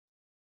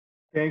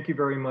Thank you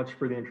very much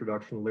for the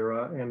introduction,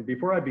 Lyra. And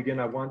before I begin,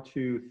 I want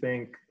to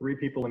thank three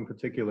people in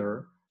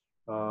particular.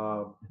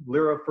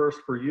 Lyra,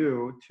 first for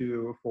you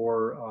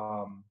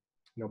for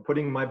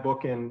putting my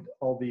book in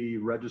all the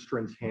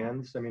registrants'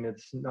 hands. I mean,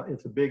 it's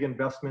a big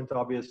investment,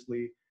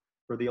 obviously,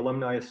 for the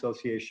Alumni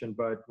Association.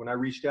 But when I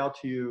reached out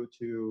to you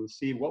to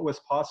see what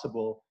was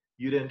possible,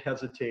 you didn't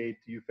hesitate.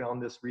 You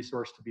found this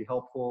resource to be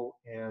helpful,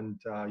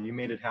 and you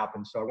made it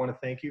happen. So I want to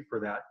thank you for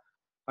that.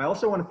 I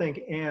also want to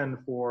thank Anne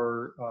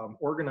for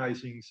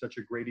organizing such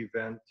a great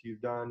event.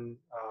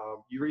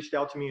 You reached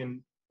out to me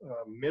in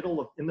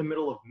the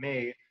middle of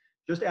May,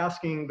 just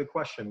asking the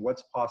question,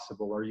 what's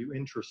possible? Are you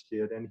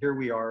interested? And here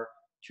we are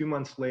 2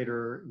 months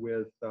later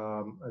with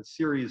a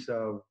series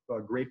of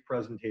great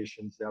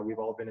presentations that we've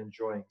all been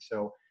enjoying.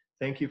 So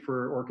thank you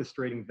for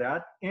orchestrating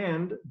that.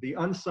 And the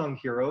unsung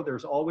hero,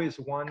 there's always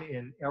one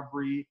in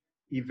every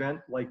event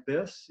like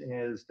this,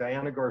 is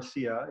Diana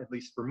Garcia. At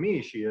least for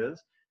me, she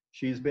is.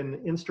 She's been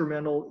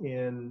instrumental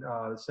in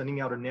sending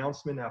out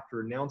announcement after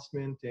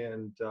announcement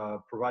and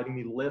providing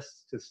me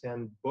lists to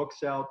send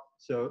books out.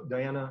 So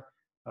Diana,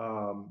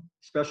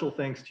 special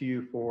thanks to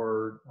you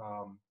for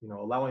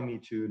allowing me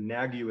to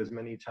nag you as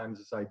many times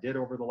as I did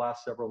over the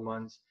last several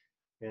months,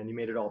 and you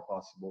made it all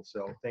possible.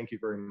 So thank you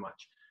very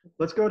much.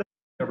 Let's go to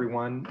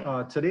everyone.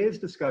 Today's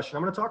discussion,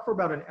 I'm going to talk for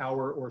about an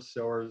hour or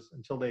so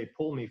until they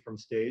pull me from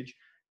stage,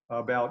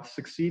 about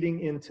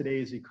succeeding in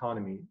today's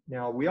economy.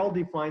 Now, we all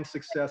define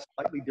success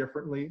slightly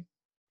differently.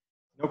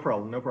 No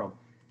problem, no problem.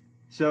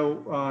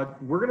 So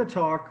we're going to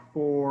talk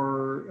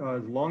for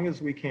as long as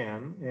we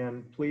can,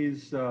 and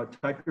please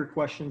type your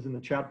questions in the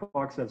chat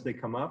box as they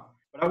come up.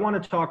 But I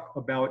want to talk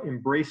about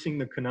embracing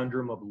the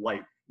conundrum of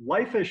life.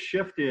 Life has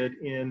shifted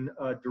in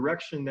a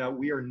direction that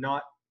we are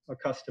not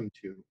accustomed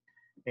to.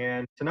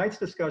 And tonight's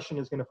discussion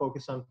is going to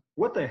focus on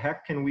what the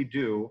heck can we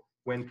do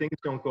when things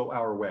don't go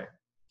our way.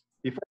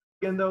 Before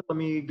again, though, let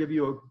me give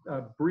you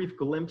a brief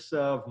glimpse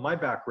of my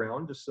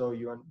background, just so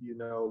you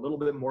know a little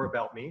bit more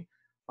about me.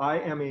 I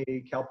am a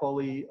Cal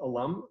Poly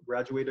alum,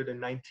 graduated in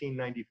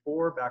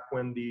 1994, back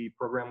when the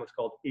program was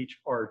called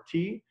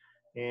HRT.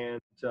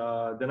 And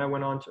then I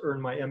went on to earn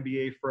my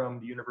MBA from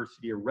the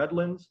University of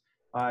Redlands.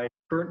 I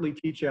currently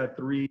teach at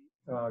three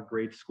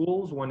great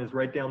schools. One is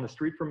right down the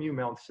street from you,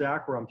 Mount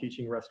SAC, where I'm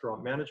teaching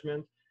restaurant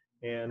management.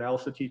 And I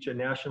also teach at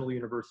National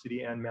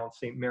University and Mount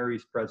St.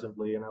 Mary's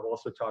presently, and I've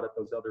also taught at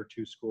those other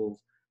two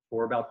schools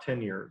for about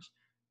 10 years.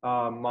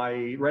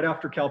 Right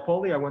after Cal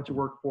Poly, I went to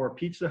work for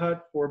Pizza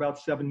Hut for about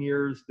 7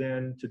 years,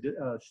 then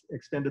to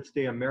Extended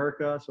Stay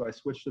America, so I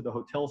switched to the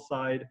hotel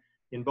side.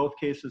 In both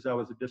cases, I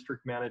was a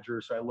district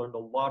manager, so I learned a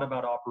lot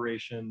about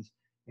operations,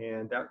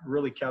 and that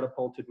really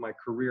catapulted my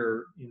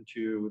career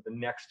into the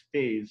next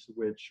phase,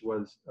 which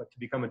was to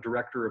become a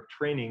director of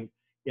training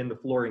in the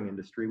flooring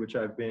industry, which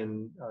I've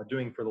been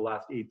doing for the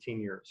last 18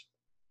 years.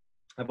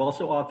 I've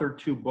also authored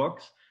 2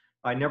 books.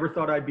 I never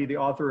thought I'd be the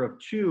author of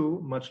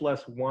 2, much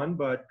less 1,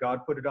 but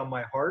God put it on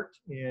my heart,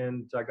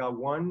 and I got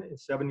one.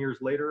 7 years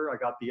later, I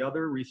got the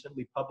other,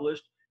 recently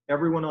published.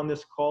 Everyone on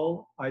this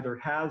call either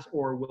has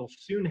or will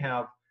soon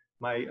have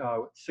my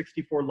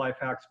 64 Life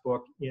Hacks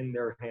book in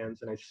their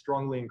hands, and I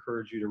strongly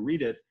encourage you to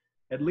read it.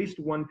 At least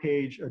 1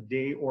 page a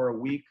day or a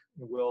week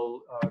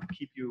will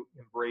keep you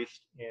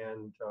embraced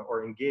and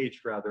or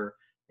engaged rather,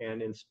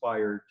 and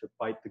inspired to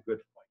fight the good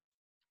fight.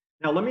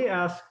 Now, let me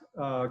ask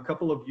a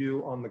couple of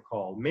you on the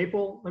call.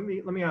 Maple, let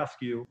me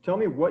ask you. Tell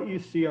me what you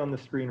see on the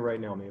screen right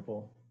now,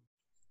 Maple.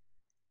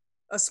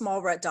 A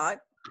small red dot.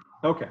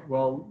 Okay,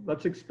 well,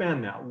 let's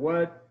expand that.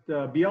 What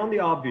beyond the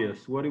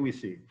obvious? What do we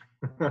see?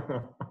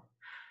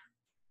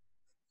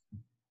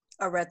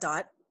 A red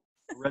dot.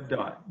 Red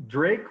dot.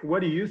 Drake,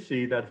 what do you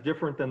see that's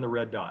different than the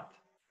red dot?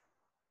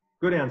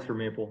 Good answer,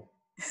 Maple.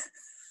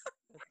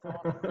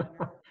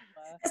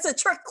 It's a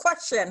trick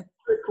question.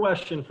 Trick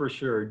question for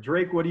sure.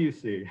 Drake, what do you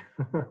see?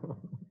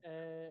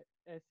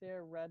 I see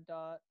a red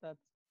dot that's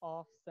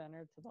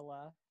off-center to the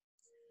left.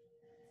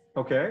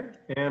 Okay.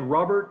 And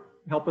Robert,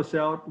 help us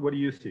out. What do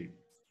you see?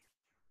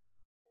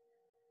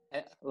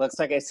 It looks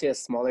like I see a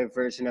smaller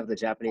version of the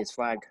Japanese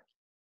flag.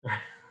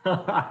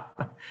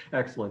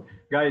 Excellent.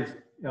 Guys,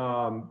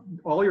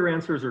 all your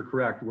answers are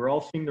correct. We're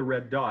all seeing the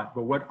red dot,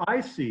 but what I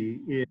see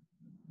is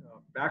a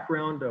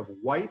background of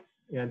white,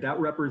 and that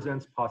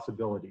represents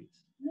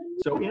possibilities.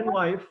 So in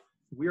life,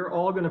 we are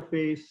all going to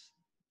face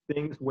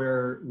things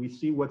where we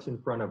see what's in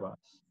front of us.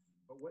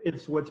 But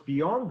it's what's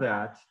beyond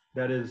that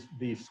that is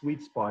the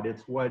sweet spot.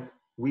 It's what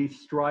we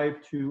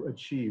strive to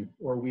achieve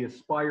or we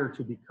aspire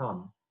to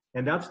become.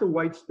 And that's the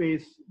white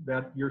space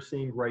that you're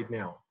seeing right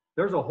now.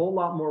 There's a whole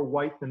lot more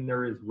white than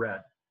there is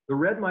red. The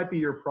red might be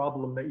your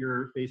problem that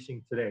you're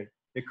facing today.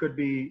 It could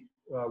be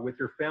with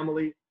your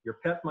family, your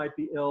pet might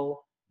be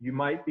ill, you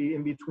might be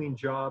in between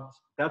jobs.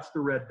 That's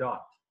the red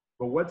dot.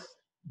 But what's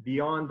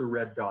beyond the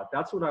red dot?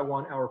 That's what I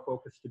want our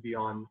focus to be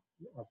on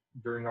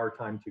during our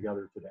time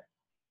together today.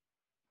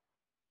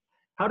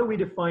 How do we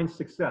define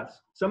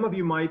success? Some of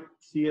you might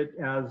see it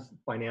as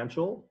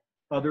financial,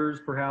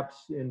 others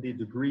perhaps in the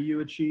degree you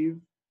achieve,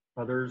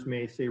 others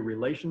may say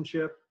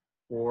relationship,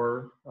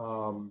 or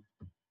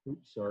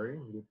Oops, sorry,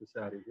 let me get this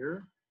out of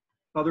here.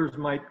 Others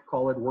might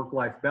call it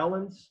work-life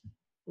balance.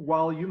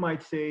 While you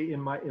might say,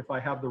 if I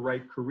have the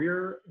right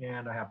career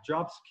and I have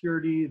job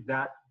security,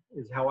 that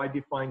is how I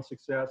define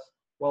success,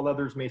 while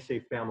others may say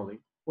family.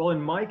 Well,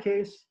 in my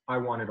case, I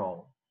want it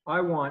all.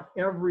 I want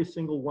every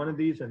single one of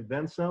these and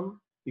then some,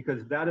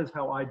 because that is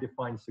how I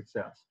define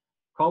success.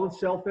 Call it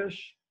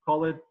selfish,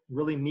 call it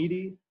really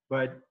needy,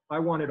 but I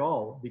want it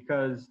all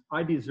because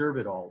I deserve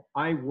it all.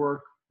 I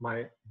work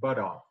my butt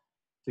off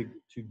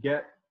to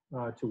get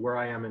to where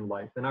I am in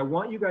life. And I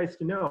want you guys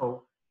to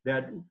know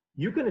that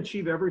you can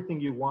achieve everything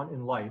you want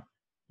in life.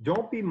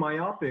 Don't be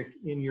myopic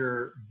in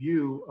your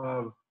view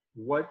of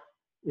what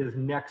is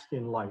next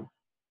in life.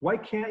 Why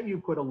can't you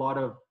put a lot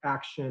of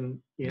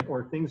action in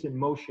or things in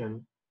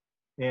motion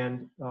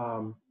and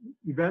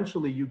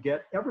eventually you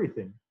get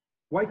everything?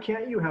 Why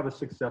can't you have a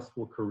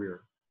successful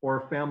career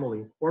or a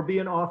family or be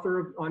an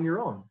author on your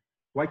own?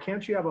 Why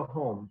can't you have a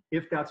home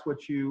if that's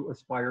what you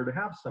aspire to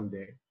have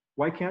someday?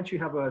 Why can't you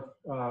have a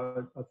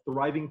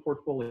thriving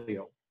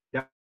portfolio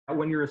that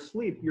when you're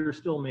asleep, you're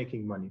still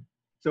making money?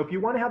 So if you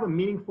want to have a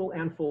meaningful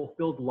and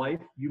fulfilled life,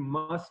 you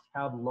must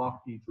have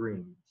lofty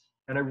dreams.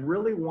 And I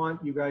really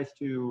want you guys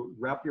to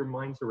wrap your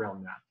minds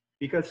around that,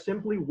 because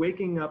simply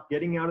waking up,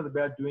 getting out of the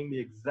bed, doing the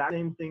exact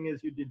same thing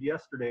as you did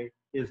yesterday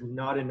is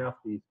not enough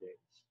these days.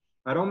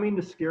 I don't mean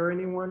to scare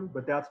anyone,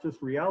 but that's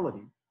just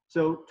reality.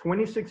 So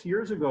 26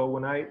 years ago,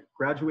 when I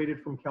graduated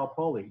from Cal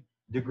Poly,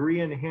 degree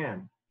in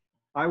hand,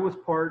 I was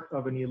part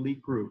of an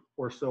elite group,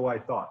 or so I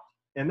thought.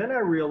 And then I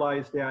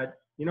realized that,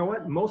 you know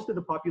what, most of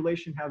the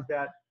population has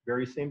that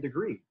very same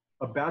degree,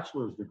 a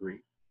bachelor's degree.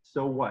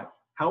 So what?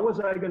 How was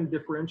I going to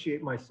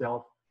differentiate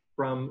myself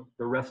from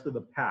the rest of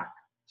the pack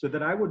so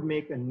that I would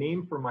make a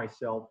name for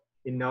myself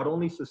in not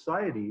only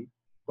society,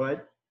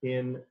 but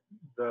in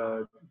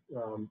the,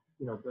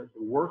 the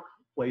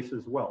workplace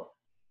as well?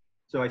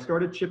 So I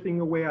started chipping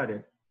away at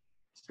it,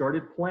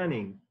 started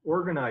planning,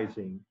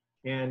 organizing,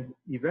 and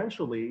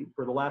eventually,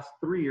 for the last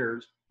 3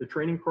 years, the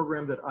training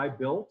program that I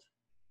built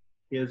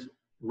is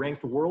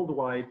ranked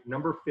worldwide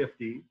number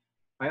 50.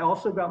 I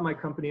also got my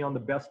company on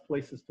the best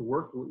places to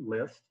work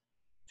list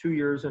 2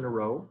 years in a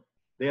row.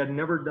 They had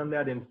never done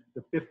that in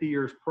the 50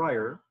 years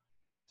prior.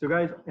 So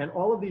guys, and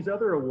all of these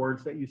other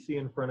awards that you see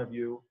in front of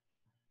you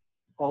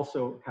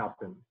also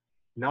happened,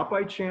 not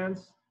by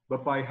chance,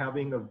 but by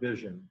having a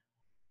vision.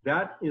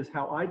 That is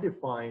how I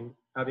define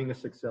having a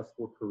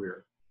successful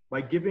career. By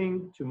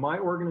giving to my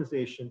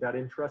organization that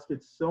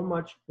entrusted so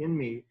much in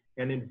me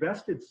and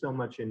invested so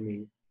much in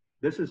me,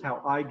 this is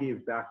how I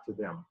gave back to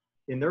them.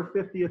 In their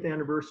 50th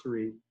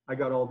anniversary, I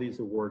got all these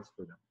awards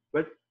for them.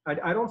 But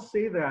I don't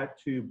say that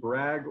to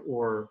brag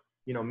or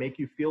make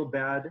you feel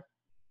bad,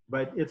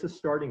 but it's a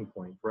starting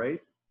point, right?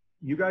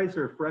 You guys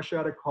are fresh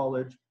out of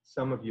college,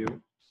 some of you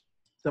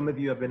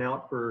have been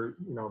out for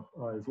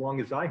as long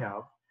as I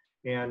have.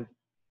 And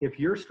if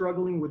you're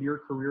struggling with your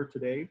career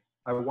today,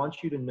 I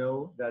want you to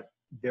know that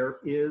there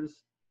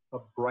is a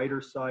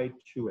brighter side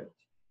to it.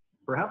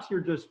 Perhaps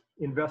you're just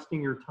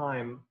investing your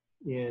time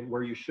in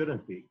where you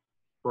shouldn't be.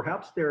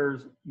 Perhaps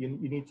you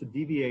need to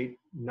deviate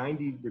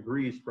 90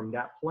 degrees from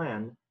that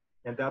plan,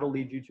 and that'll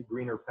lead you to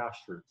greener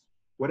pastures.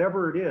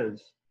 Whatever it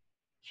is,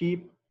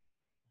 keep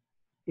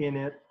in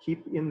it,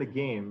 keep in the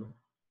game,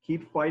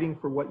 keep fighting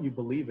for what you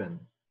believe in.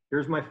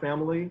 Here's my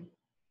family,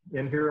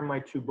 and here are my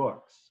 2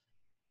 books.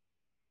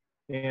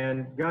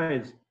 And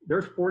guys,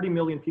 there's 40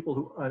 million people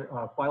who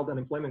filed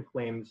unemployment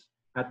claims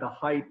at the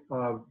height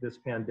of this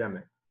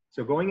pandemic.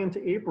 So going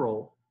into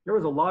April, there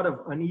was a lot of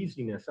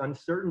uneasiness,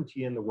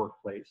 uncertainty in the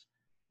workplace.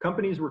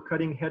 Companies were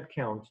cutting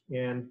headcount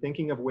and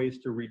thinking of ways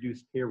to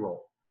reduce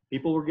payroll.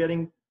 People were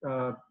getting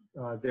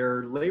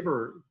their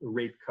labor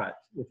rate cut.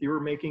 If you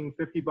were making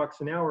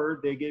 $50 an hour,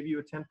 they gave you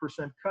a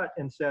 10% cut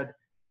and said,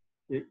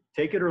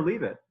 take it or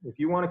leave it. If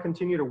you want to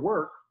continue to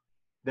work,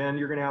 then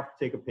you're going to have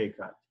to take a pay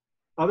cut.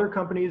 Other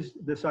companies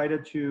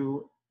decided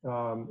to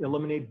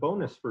eliminate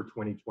bonus for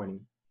 2020.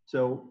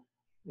 So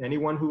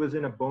anyone who is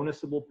in a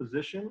bonusable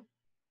position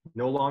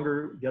no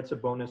longer gets a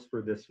bonus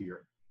for this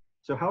year.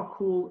 So how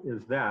cool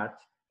is that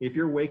if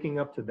you're waking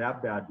up to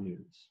that bad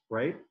news,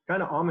 right?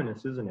 Kind of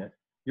ominous, isn't it?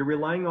 You're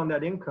relying on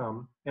that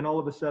income and all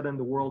of a sudden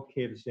the world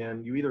caves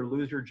in. You either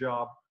lose your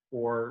job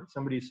or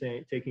somebody's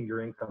taking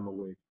your income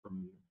away from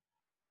you.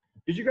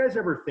 Did you guys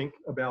ever think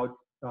about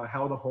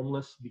how the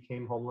homeless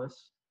became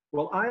homeless?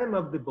 Well, I am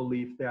of the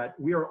belief that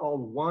we are all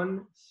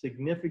one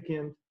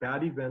significant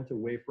bad event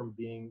away from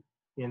being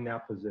in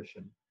that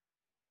position.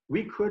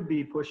 We could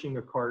be pushing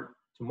a cart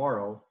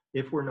tomorrow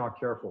if we're not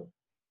careful.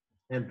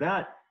 And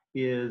that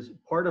is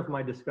part of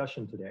my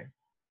discussion today,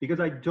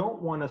 because I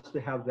don't want us to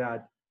have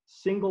that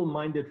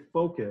single-minded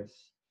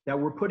focus that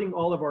we're putting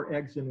all of our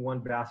eggs in one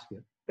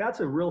basket. That's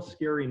a real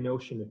scary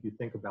notion if you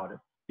think about it,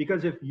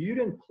 because if you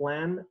didn't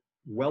plan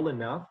well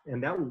enough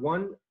and that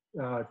one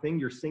thing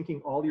you're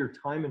sinking all your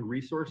time and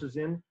resources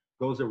in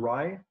goes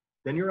awry,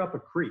 then you're up a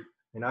creek.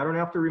 And I don't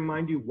have to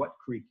remind you what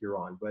creek you're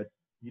on, but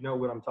you know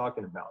what I'm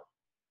talking about.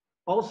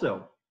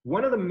 Also,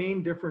 one of the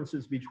main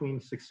differences between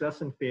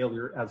success and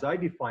failure, as I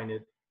define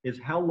it, is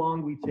how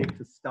long we take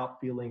to stop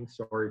feeling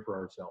sorry for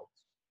ourselves.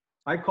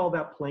 I call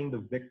that playing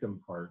the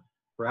victim card.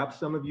 Perhaps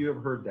some of you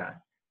have heard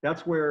that.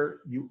 That's where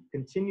you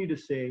continue to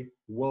say,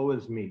 woe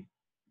is me.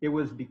 It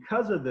was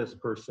because of this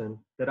person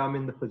that I'm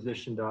in the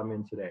position that I'm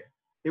in today.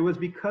 It was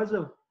because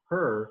of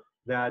her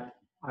that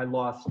I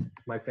lost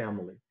my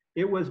family.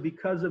 It was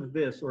because of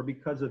this or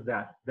because of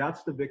that.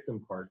 That's the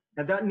victim card.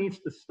 And that needs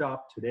to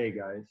stop today,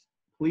 guys.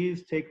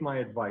 Please take my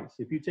advice.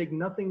 If you take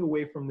nothing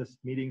away from this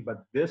meeting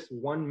but this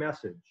one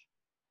message,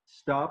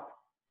 stop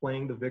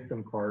playing the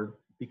victim card,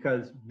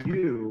 because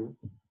you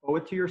owe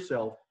it to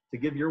yourself to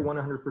give your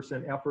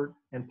 100% effort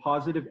and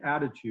positive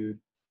attitude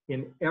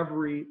in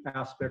every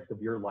aspect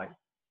of your life.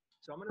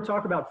 So I'm going to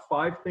talk about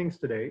 5 things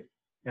today,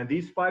 and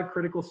these 5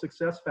 critical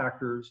success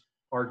factors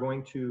are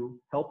going to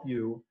help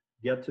you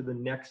get to the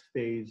next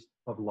phase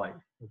of life,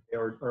 okay,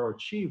 or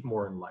achieve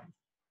more in life.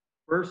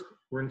 First,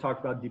 we're going to talk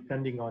about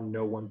depending on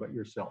no one but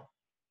yourself.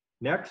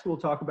 Next, we'll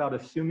talk about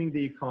assuming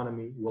the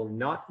economy will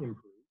not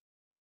improve.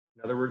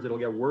 In other words, it'll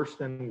get worse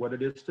than what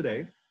it is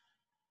today.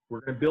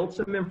 We're going to build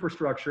some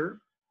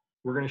infrastructure.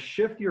 We're going to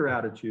shift your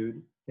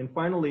attitude. And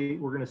finally,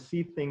 we're going to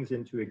see things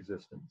into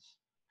existence.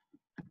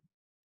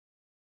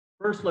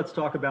 First, let's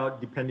talk about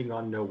depending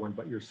on no one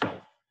but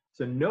yourself.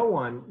 So no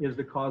one is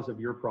the cause of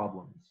your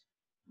problems.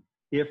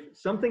 If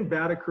something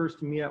bad occurs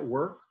to me at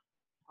work,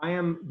 I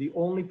am the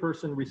only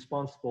person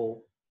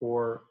responsible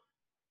for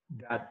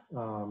that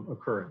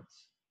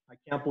occurrence. I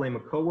can't blame a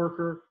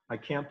coworker. I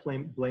can't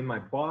blame my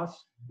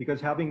boss,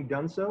 because having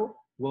done so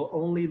will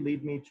only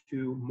lead me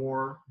to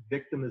more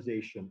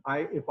victimization.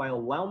 If I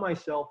allow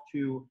myself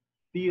to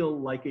feel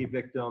like a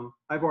victim,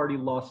 I've already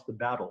lost the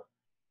battle.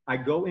 I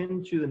go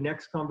into the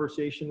next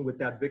conversation with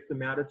that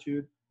victim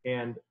attitude,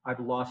 and I've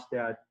lost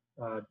that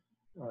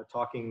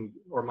talking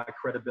or my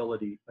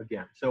credibility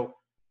again. So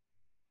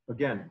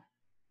again,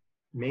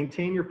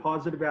 maintain your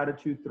positive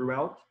attitude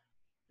throughout.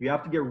 You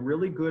have to get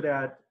really good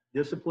at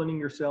disciplining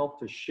yourself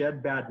to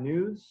shed bad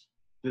news,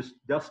 just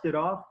dust it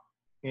off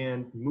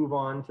and move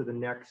on to the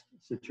next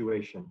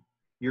situation.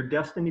 Your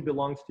destiny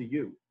belongs to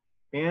you.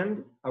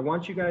 And I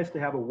want you guys to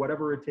have a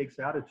whatever it takes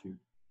attitude.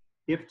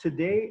 If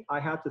today I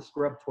had to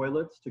scrub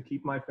toilets to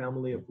keep my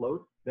family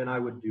afloat, then I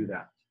would do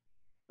that.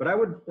 But I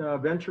would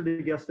venture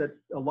to guess that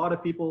a lot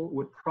of people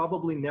would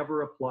probably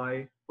never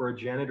apply for a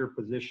janitor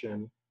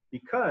position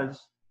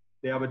because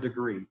they have a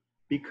degree,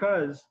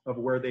 because of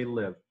where they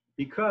live,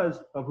 because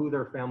of who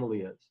their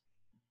family is.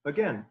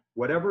 Again,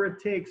 whatever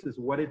it takes is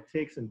what it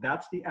takes, and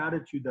that's the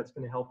attitude that's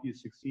going to help you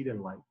succeed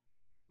in life.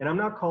 And I'm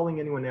not calling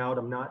anyone out,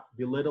 I'm not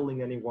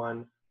belittling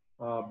anyone,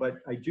 but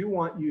I do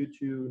want you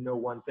to know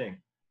one thing.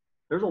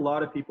 There's a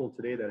lot of people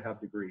today that have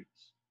degrees,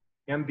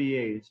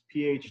 MBAs,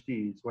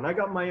 PhDs. When I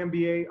got my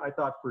MBA, I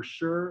thought for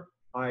sure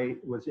I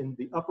was in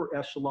the upper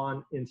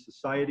echelon in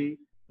society,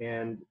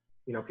 and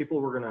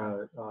people were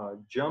going to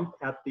jump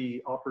at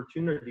the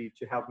opportunity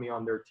to have me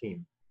on their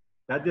team.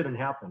 That didn't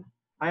happen.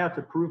 I had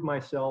to prove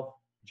myself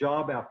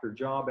job after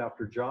job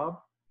after job,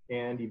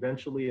 and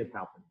eventually it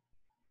happened.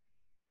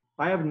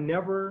 I have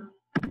never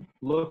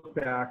looked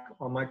back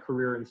on my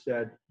career and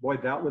said, boy,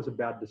 that was a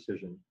bad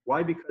decision.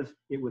 Why? Because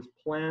it was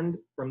planned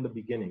from the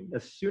beginning.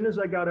 As soon as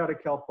I got out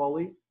of Cal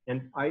Poly,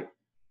 and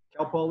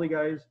Cal Poly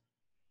guys,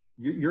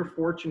 you're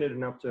fortunate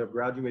enough to have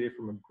graduated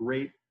from a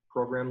great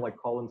program like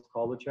Collins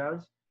College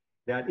has,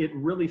 that it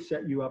really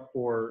set you up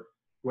for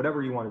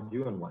whatever you want to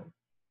do in life.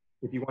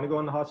 If you want to go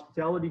into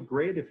hospitality,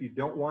 great. If you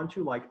don't want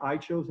to, like I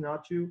chose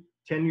not to,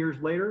 10 years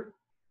later,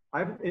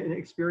 I've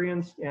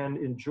experienced and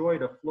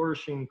enjoyed a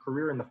flourishing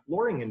career in the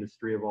flooring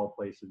industry of all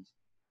places.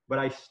 But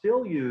I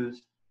still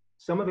use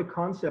some of the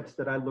concepts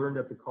that I learned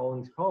at the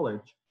Collins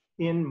College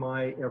in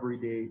my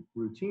everyday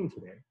routine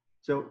today.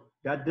 So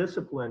that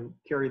discipline,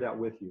 carry that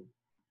with you.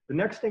 The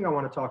next thing I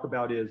want to talk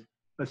about is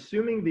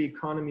assuming the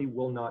economy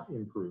will not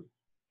improve.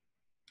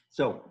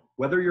 So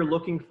whether you're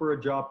looking for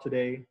a job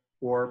today,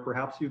 or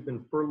perhaps you've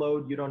been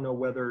furloughed, you don't know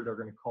whether they're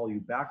going to call you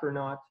back or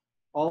not,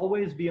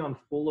 always be on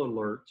full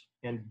alert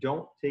and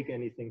don't take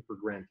anything for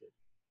granted.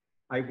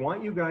 I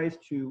want you guys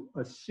to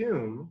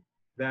assume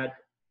that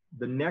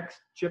the next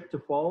chip to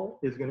fall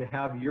is going to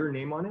have your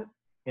name on it,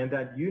 and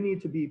that you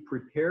need to be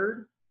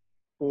prepared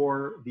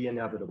for the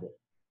inevitable.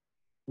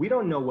 We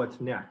don't know what's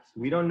next.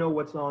 We don't know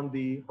what's on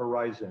the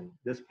horizon.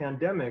 This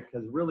pandemic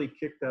has really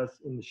kicked us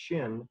in the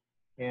shin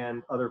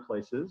and other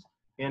places,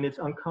 and it's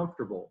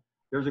uncomfortable.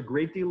 There's a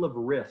great deal of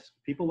risk.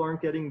 People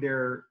aren't getting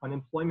their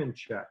unemployment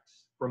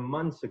checks from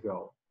months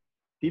ago.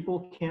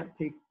 People can't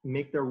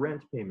make their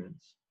rent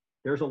payments.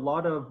 There's a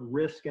lot of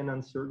risk and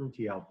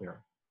uncertainty out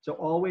there. So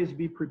always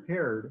be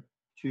prepared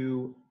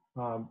to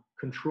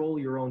control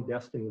your own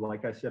destiny,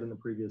 like I said in the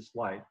previous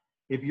slide.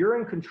 If you're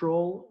in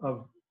control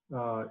of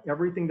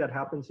everything that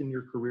happens in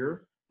your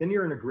career, then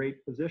you're in a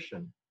great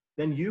position.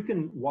 Then you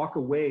can walk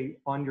away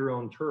on your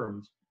own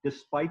terms,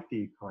 despite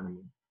the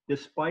economy,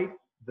 despite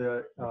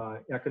the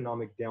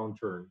economic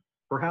downturn.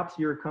 Perhaps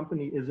your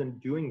company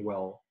isn't doing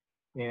well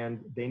and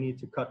they need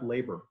to cut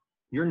labor.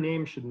 Your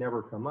name should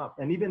never come up.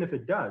 And even if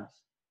it does,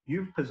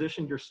 you've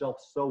positioned yourself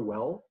so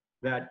well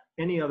that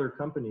any other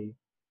company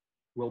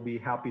will be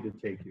happy to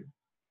take you.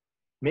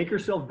 Make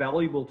yourself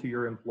valuable to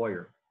your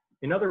employer.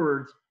 In other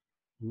words,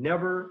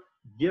 never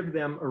give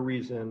them a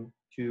reason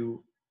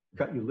to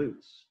cut you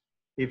loose.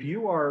 If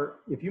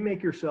you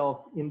make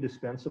yourself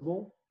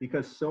indispensable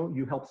because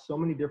you help so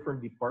many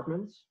different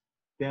departments,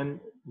 then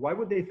why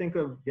would they think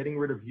of getting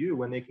rid of you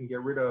when they can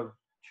get rid of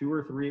 2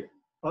 or 3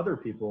 other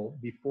people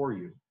before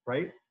you,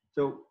 right?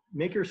 So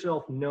make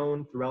yourself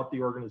known throughout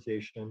the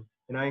organization.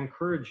 And I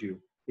encourage you,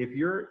 if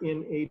you're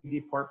in a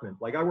department,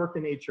 like I worked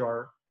in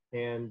HR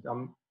and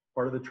I'm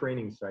part of the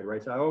training side,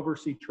 right? So I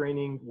oversee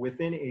training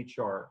within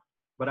HR,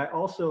 but I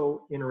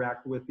also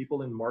interact with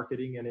people in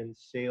marketing and in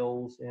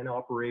sales and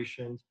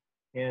operations.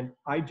 And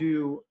I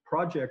do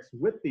projects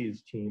with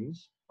these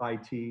teams,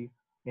 IT,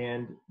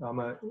 and I'm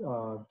a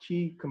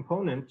key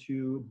component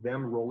to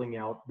them rolling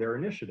out their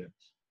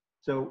initiatives.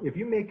 So if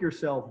you make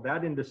yourself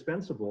that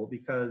indispensable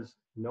because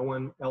no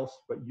one else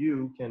but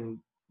you can,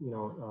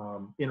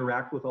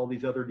 interact with all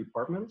these other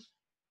departments,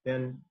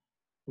 then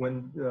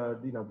when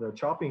the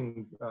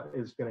chopping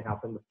is going to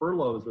happen, the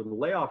furloughs or the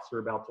layoffs are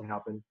about to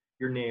happen,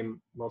 your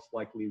name most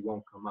likely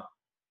won't come up.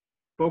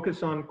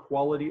 Focus on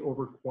quality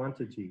over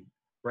quantity,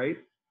 right?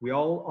 We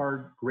all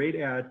are great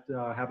at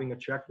having a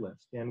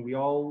checklist, and we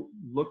all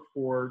look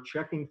for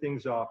checking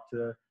things off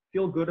to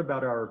feel good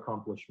about our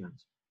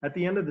accomplishments. At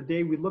the end of the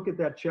day, we look at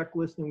that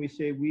checklist and we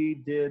say, we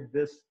did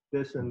this,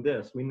 this, and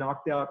this. We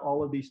knocked out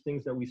all of these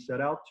things that we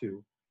set out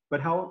to. But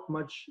how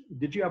much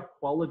did you have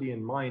quality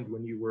in mind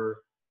when you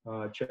were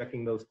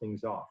checking those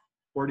things off?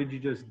 Or did you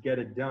just get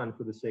it done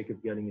for the sake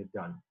of getting it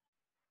done?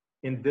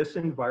 In this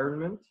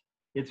environment,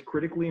 it's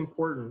critically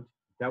important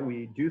that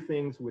we do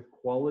things with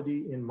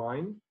quality in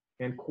mind.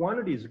 And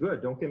quantity is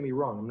good, don't get me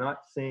wrong. I'm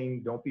not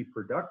saying don't be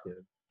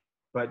productive,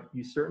 but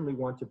you certainly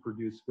want to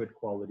produce good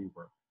quality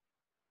work.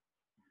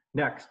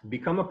 Next,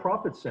 become a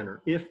profit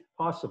center if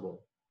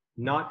possible,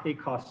 not a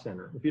cost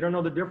center. If you don't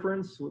know the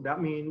difference,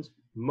 that means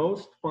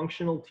most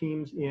functional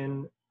teams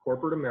in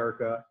corporate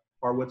America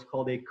are what's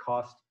called a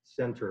cost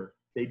center.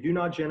 They do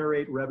not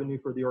generate revenue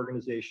for the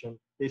organization.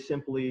 They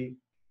simply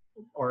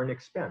are an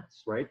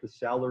expense, right? The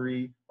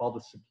salary, all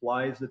the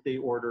supplies that they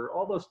order,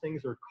 all those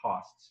things are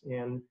costs.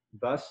 And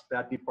thus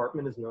that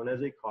department is known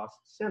as a cost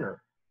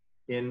center.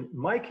 In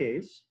my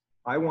case,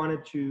 I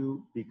wanted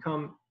to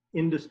become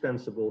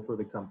indispensable for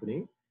the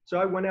company. So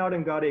I went out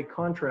and got a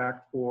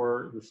contract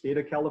for the state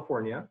of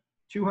California,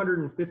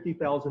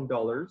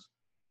 $250,000,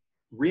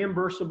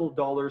 reimbursable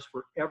dollars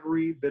for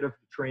every bit of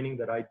training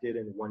that I did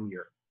in 1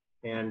 year.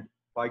 And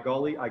by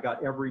golly, I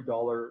got every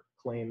dollar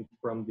claimed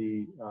from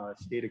the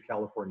state of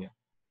California.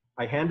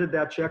 I handed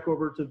that check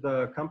over to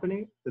the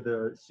company, to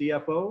the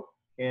CFO,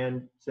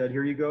 and said,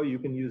 here you go, you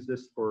can use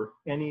this for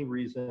any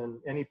reason,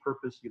 any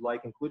purpose you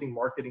like, including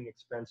marketing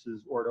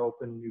expenses or to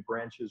open new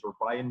branches or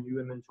buy a new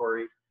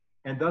inventory.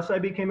 And thus I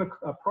became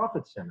a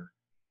profit center.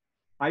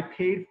 I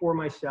paid for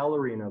my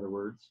salary, in other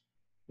words,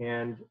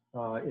 and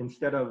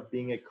instead of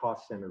being a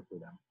cost center for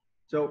them.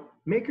 So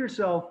make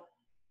yourself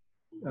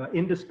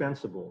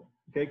indispensable,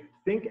 okay?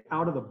 Think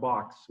out of the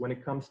box when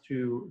it comes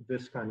to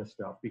this kind of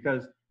stuff,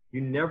 because you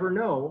never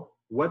know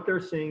what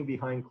they're saying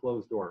behind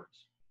closed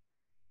doors.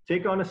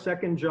 Take on a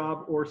second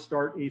job or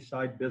start a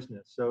side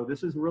business. So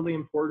this is really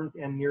important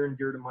and near and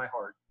dear to my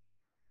heart.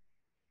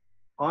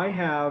 I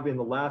have, in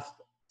the last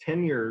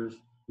 10 years,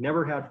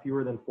 never had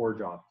fewer than 4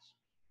 jobs.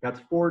 That's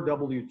 4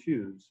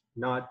 W-2s,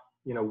 not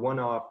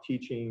one-off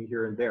teaching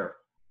here and there.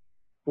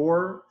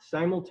 4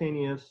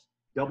 simultaneous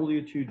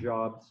W-2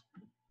 jobs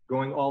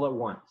going all at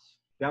once.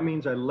 That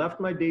means I left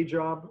my day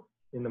job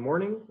in the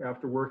morning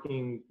after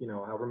working,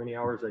 however many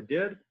hours I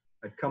did.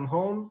 I'd come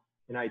home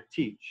and I'd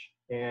teach.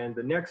 And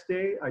the next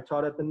day I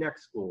taught at the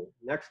next school.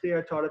 Next day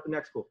I taught at the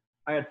next school.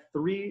 I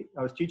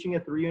was teaching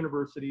at 3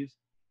 universities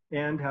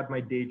and had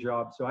my day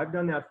job. So I've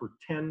done that for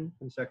 10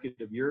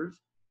 consecutive years.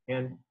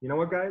 And you know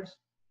what, guys?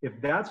 If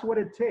that's what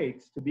it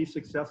takes to be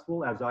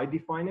successful as I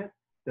define it,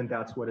 then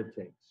that's what it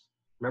takes.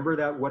 Remember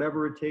that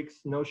whatever it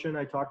takes notion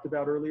I talked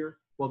about earlier?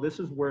 Well, this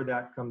is where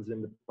that comes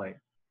into play.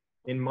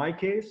 In my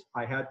case,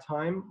 I had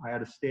time, I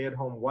had a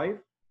stay-at-home wife,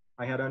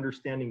 I had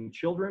understanding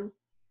children,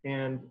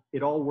 and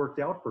it all worked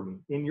out for me.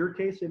 In your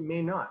case, it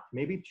may not.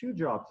 Maybe 2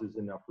 jobs is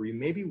enough for you.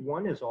 Maybe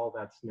 1 is all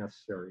that's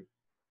necessary.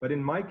 But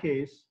in my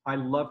case, I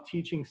love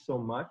teaching so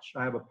much.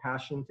 I have a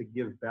passion to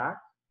give back.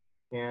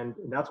 And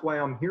that's why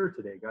I'm here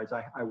today, guys.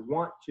 I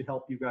want to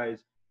help you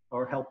guys,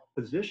 or help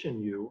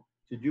position you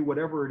to do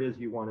whatever it is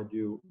you want to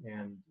do.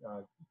 And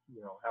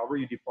however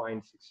you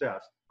define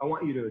success, I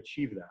want you to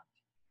achieve that.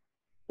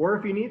 Or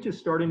if you need to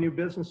start a new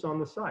business on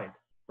the side,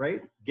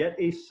 right? Get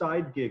a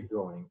side gig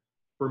going.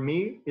 For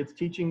me, it's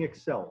teaching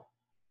Excel,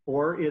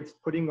 or it's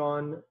putting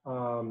on,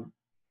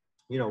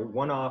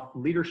 one-off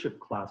leadership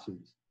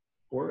classes.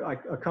 Or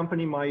a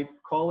company might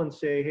call and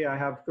say, hey, I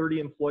have 30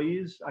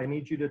 employees. I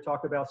need you to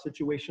talk about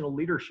situational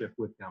leadership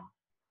with them.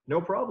 No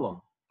problem.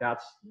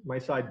 That's my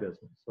side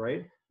business,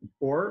 right?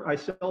 Or I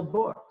sell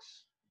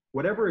books.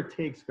 Whatever it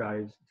takes,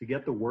 guys, to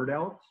get the word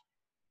out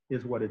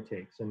is what it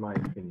takes, in my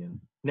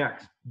opinion.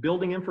 Next,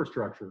 building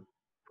infrastructure.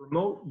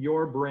 Promote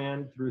your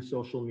brand through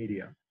social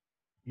media.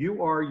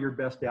 You are your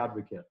best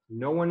advocate.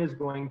 No one is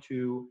going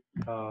to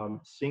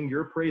sing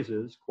your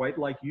praises quite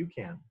like you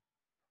can.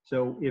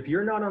 So if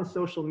you're not on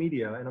social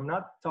media, and I'm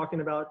not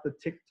talking about the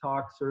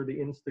TikToks or the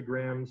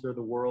Instagrams or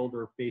the world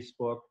or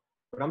Facebook,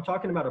 but I'm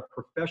talking about a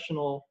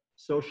professional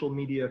social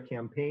media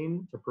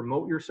campaign to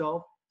promote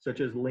yourself, such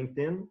as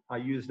LinkedIn. I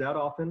use that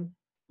often.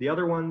 The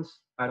other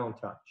ones, I don't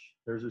touch.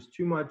 There's just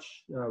too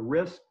much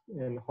risk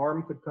and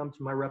harm could come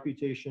to my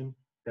reputation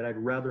that I'd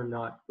rather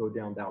not go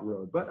down that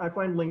road. But I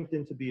find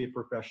LinkedIn to be a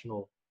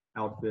professional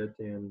outfit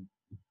and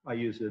I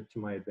use it to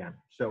my advantage.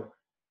 So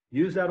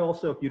use that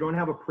also. If you don't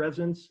have a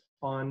presence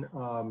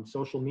on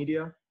social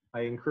media,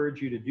 I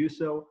encourage you to do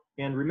so.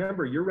 And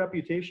remember, your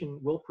reputation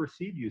will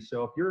precede you.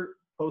 So if you're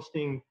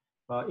posting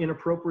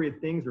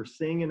inappropriate things or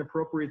saying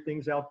inappropriate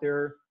things out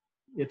there,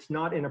 it's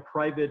not in a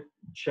private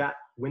chat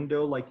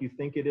window like you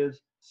think it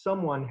is.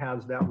 Someone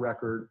has that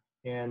record,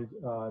 and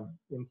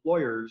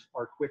employers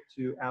are quick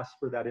to ask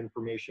for that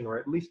information, or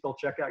at least they'll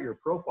check out your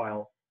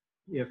profile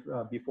if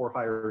before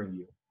hiring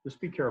you. Just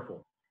be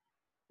careful.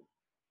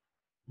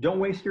 Don't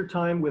waste your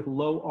time with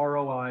low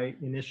ROI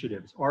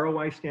initiatives.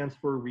 ROI stands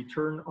for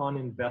return on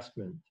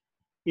investment.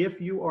 If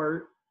you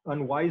are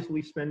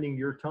unwisely spending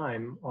your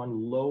time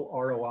on low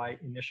ROI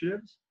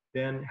initiatives,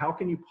 then how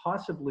can you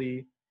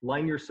possibly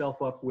line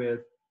yourself up with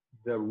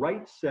the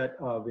right set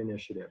of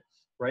initiatives,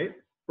 right?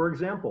 For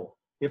example,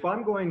 if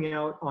I'm going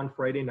out on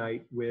Friday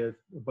night with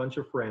a bunch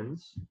of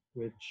friends,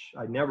 which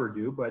I never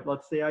do, but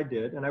let's say I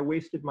did, and I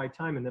wasted my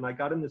time, and then I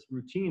got in this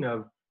routine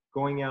of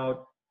going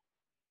out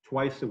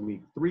twice a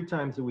week, 3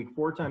 times a week,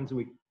 4 times a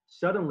week,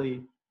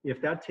 suddenly,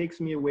 if that takes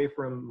me away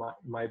from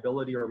my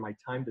ability or my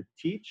time to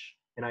teach,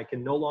 and I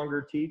can no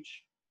longer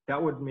teach,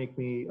 that would make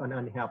me an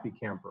unhappy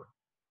camper.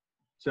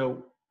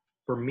 So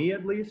for me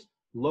at least,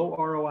 low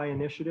ROI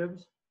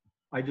initiatives,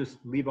 I just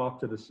leave off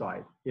to the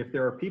side. If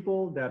there are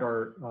people that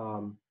are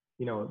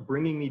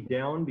bringing me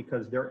down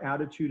because their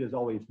attitude is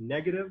always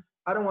negative,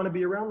 I don't want to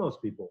be around those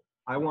people.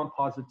 I want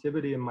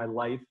positivity in my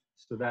life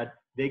so that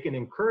they can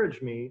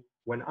encourage me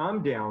when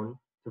I'm down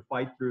to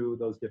fight through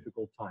those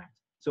difficult times.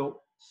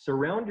 So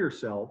surround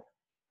yourself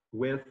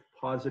with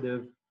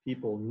positive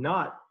people,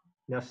 not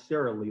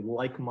necessarily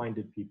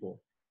like-minded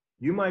people.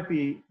 You might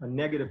be a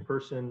negative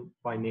person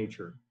by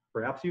nature.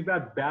 Perhaps you've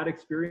had bad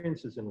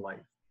experiences in life.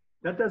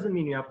 That doesn't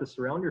mean you have to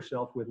surround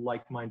yourself with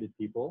like-minded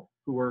people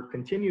who are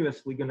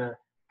continuously going to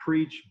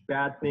preach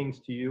bad things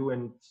to you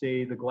and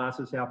say the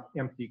glass is half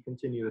empty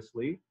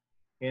continuously.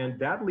 And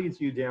that leads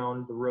you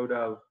down the road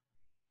of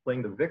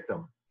playing the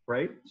victim,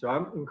 right? So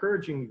I'm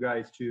encouraging you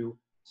guys to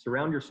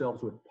surround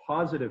yourselves with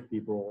positive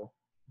people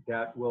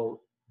that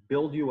will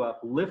build you up,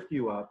 lift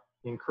you up,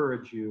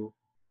 encourage you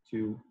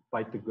to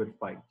fight the good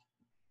fight.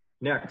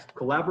 Next,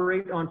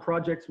 collaborate on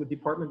projects with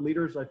department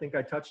leaders. I think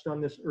I touched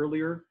on this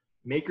earlier.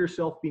 Make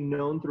yourself be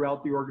known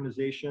throughout the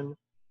organization.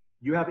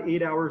 You have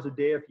 8 hours a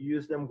day. If you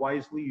use them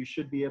wisely, you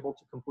should be able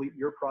to complete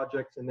your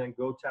projects and then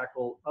go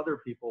tackle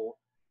other people,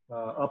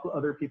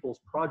 other people's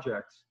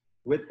projects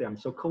with them.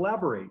 So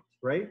collaborate,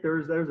 right?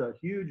 There's a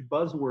huge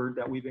buzzword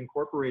that we've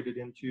incorporated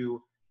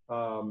into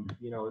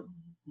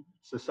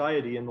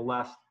society in the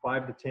last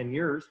 5 to 10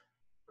 years,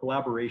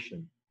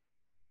 collaboration.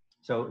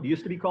 So it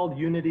used to be called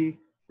unity.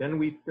 Then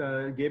we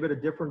gave it a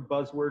different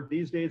buzzword.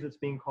 These days it's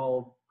being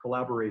called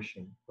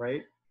collaboration,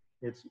 right?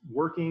 It's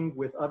working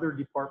with other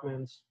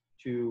departments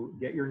to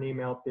get your name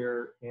out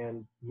there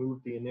and move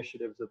the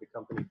initiatives of the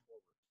company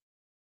forward.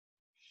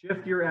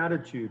 Shift your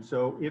attitude.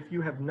 So if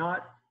you have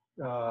not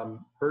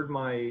heard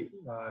my,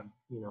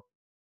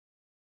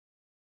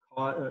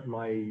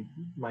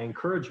 my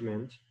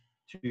encouragement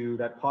to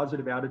that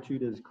positive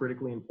attitude is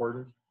critically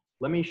important,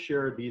 let me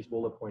share these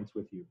bullet points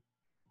with you.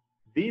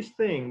 These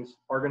things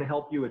are going to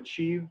help you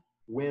achieve,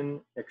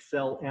 win,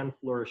 excel, and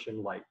flourish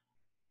in life.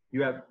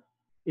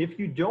 If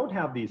you don't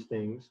have these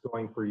things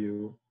going for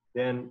you,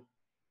 then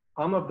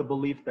I'm of the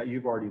belief that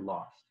you've already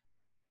lost.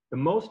 The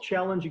most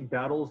challenging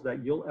battles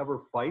that you'll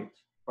ever fight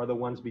are the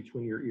ones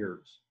between your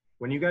ears.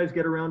 When you guys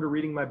get around to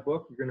reading my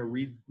book, you're going to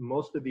read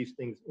most of these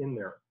things in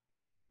there.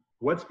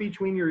 What's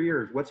between your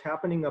ears? What's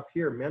happening up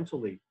here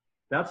mentally?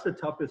 That's the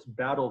toughest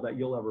battle that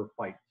you'll ever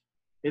fight.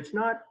 It's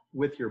not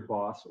with your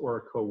boss or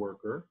a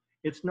coworker.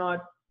 It's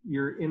not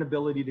your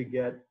inability to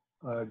get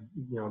a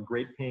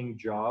great paying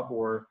job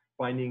or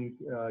finding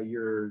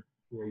your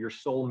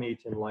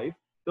soulmate in life.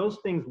 Those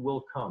things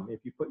will come if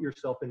you put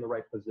yourself in the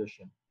right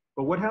position.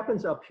 But what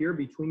happens up here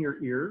between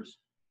your ears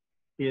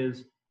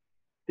is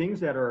things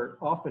that are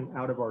often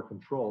out of our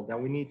control,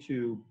 that we need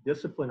to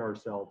discipline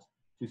ourselves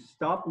to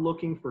stop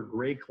looking for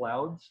gray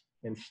clouds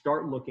and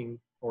start looking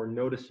or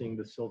noticing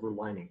the silver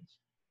linings.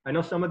 I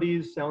know some of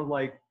these sound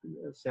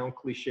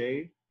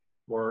cliche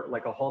or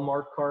like a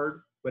Hallmark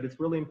card, but it's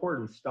really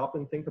important. Stop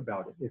and think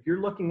about it. If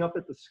you're looking up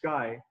at the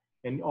sky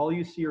and all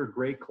you see are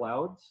gray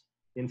clouds,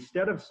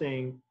 instead of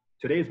saying,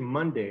 today's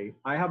Monday,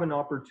 I have an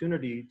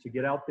opportunity to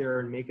get out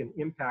there and make an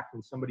impact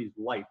in somebody's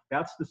life.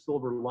 That's the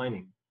silver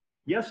lining.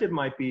 Yes, it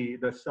might be,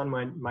 the sun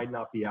might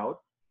not be out,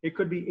 It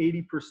could be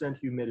 80%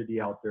 humidity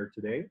out there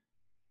today.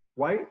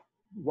 Why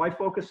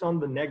focus on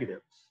the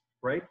negatives,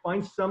 right?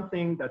 Find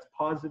something that's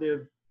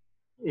positive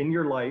in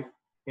your life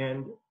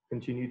and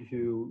continue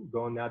to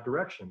go in that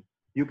direction.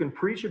 You can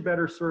preach a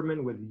better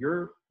sermon with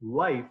your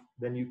life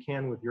than you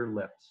can with your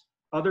lips.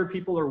 Other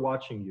people are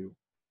watching you.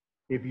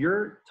 If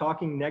you're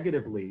talking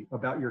negatively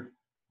about your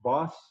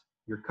boss,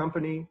 your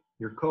company,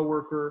 your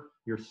coworker,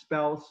 your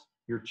spouse,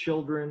 your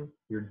children,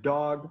 your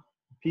dog,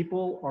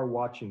 people are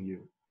watching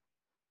you.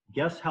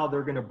 Guess how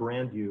they're going to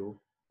brand you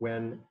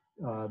when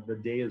the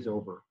day is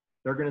over?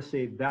 They're going to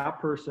say, that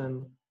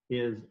person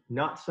is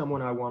not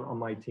someone I want on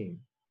my team.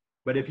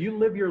 But if you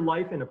live your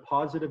life in a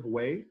positive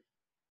way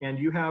and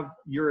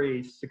you're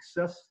a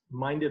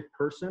success-minded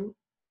person,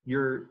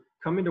 you're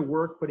coming to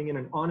work, putting in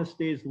an honest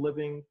day's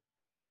living,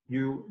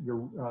 you're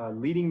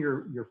leading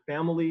your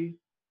family,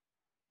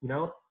 you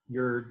know,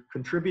 you're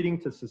contributing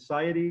to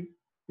society,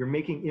 you're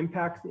making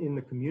impacts in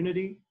the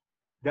community.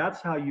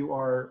 That's how you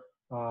are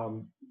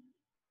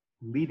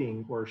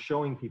leading or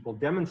showing people,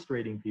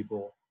 demonstrating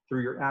people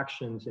through your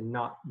actions and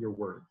not your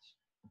words.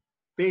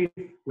 Faith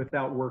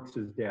without works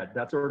is dead.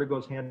 That sort of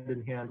goes hand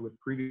in hand with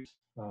previous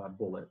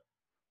bullet.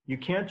 You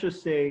can't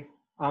just say,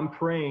 I'm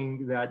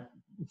praying that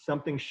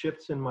something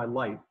shifts in my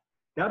life.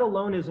 That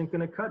alone isn't going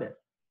to cut it.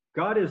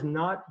 God is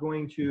not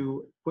going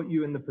to put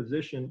you in the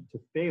position to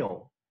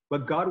fail,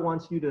 but God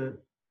wants you to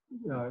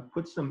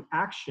put some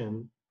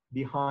action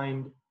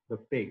behind the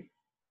faith.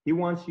 He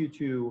wants you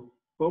to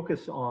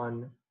focus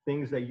on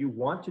things that you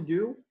want to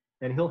do,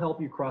 and he'll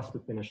help you cross the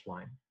finish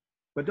line.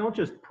 But don't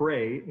just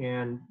pray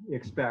and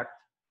expect.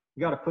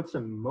 You got to put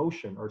some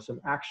motion or some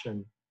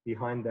action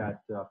behind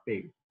that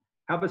faith.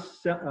 Have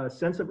a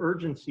sense of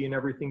urgency in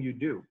everything you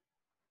do.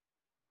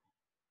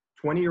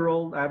 I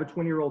have a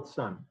 20-year-old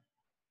son.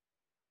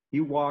 He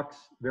walks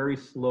very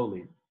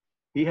slowly.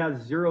 He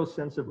has zero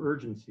sense of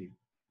urgency.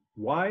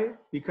 Why?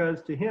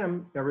 Because to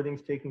him,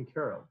 everything's taken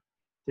care of.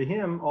 To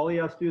him, all he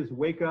has to do is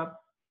wake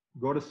up,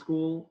 go to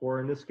school, or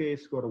in this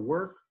case, go to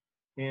work,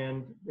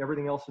 and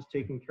everything else is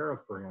taken care of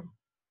for him.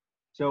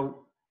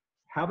 So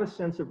have a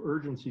sense of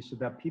urgency so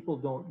that people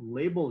don't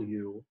label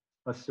you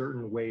a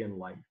certain way in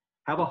life.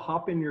 Have a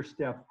hop in your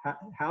step,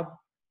 have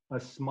a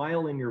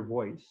smile in your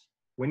voice.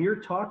 When you're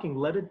talking,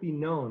 let it be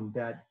known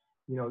that,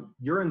 you know,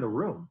 you're in the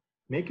room.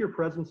 Make your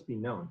presence be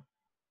known.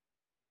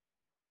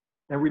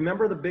 And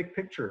remember the big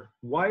picture.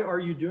 Why are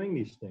you doing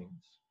these things?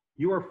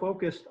 You are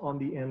focused on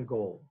the end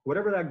goal.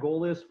 Whatever that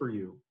goal is for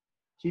you,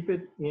 keep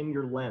it in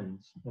your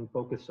lens and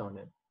focus on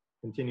it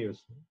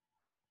continuously.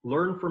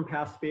 Learn from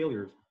past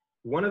failures.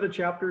 One of the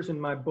chapters in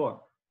my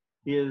book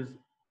is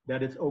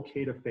that it's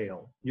okay to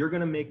fail. You're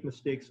going to make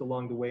mistakes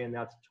along the way, and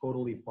that's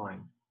totally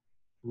fine.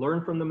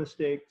 Learn from the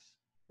mistakes,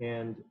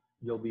 and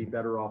you'll be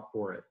better off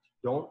for it.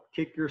 Don't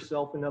kick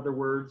yourself, in other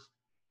words.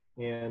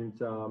 And,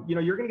 you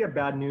know, you're going to get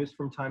bad news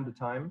from time to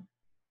time.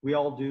 We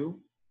all do.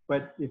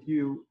 But if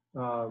you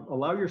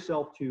allow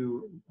yourself to,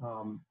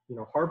 you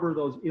know, harbor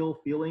those ill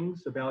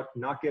feelings about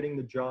not getting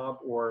the job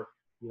or,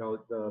 you know,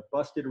 the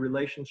busted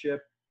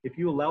relationship, if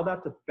you allow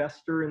that to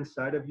fester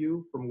inside of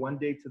you from one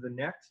day to the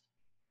next,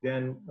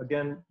 then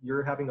again,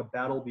 you're having a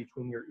battle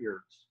between your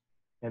ears.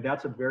 And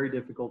that's a very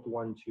difficult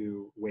one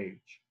to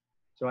wage.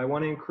 So I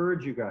want to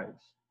encourage you guys,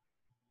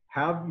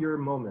 have your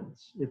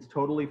moments. It's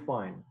totally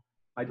fine.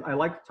 I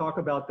like to talk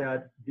about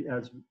that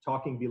as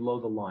talking below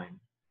the line.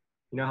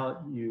 You know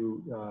how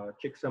you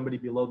kick somebody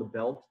below the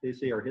belt, they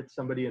say, or hit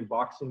somebody in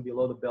boxing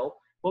below the belt?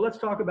 Well, let's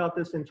talk about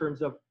this in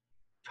terms of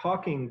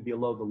talking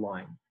below the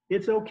line.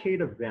 It's okay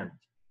to vent,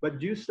 but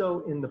do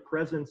so in the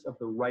presence of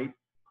the right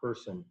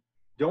person.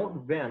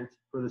 Don't vent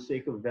for the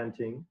sake of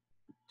venting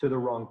to the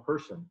wrong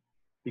person,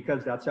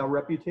 because that's how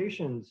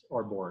reputations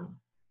are born.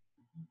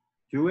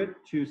 Do it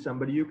to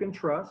somebody you can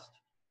trust.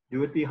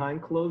 Do it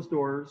behind closed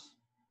doors.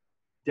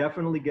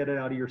 Definitely get it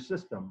out of your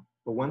system.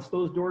 But once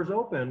those doors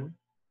open,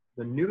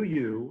 the new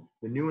you,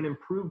 the new and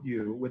improved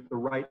you with the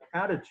right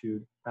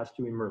attitude has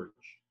to emerge.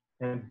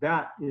 And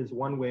that is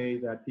one way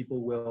that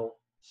people will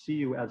see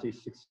you as a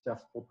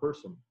successful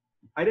person.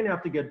 I didn't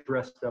have to get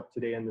dressed up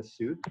today in this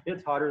suit.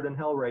 It's hotter than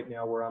hell right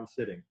now where I'm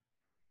sitting.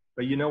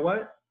 But you know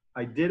what?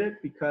 I did it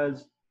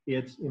because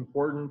it's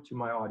important to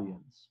my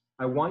audience.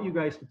 I want you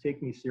guys to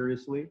take me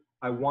seriously.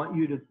 I want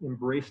you to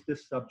embrace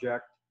this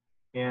subject,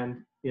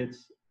 and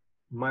it's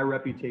my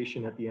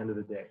reputation at the end of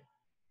the day.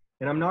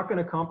 And I'm not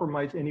going to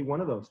compromise any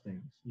one of those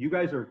things. You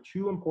guys are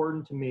too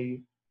important to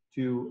me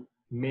to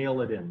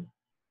mail it in.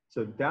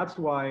 So that's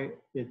why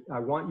I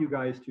want you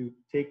guys to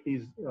take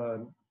these,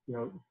 you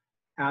know,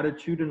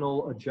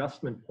 attitudinal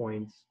adjustment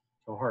points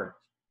to heart.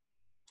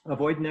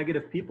 Avoid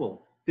negative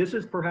people. This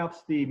is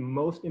perhaps the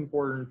most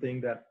important thing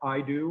that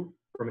I do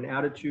from an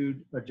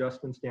attitude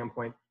adjustment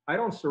standpoint. I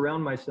don't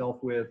surround myself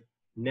with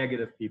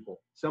negative people.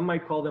 Some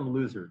might call them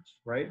losers,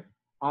 right?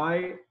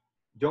 I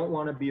don't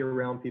want to be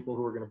around people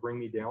who are going to bring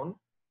me down.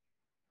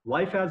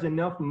 Life has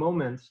enough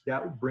moments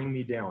that bring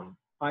me down.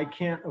 I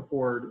can't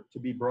afford to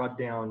be brought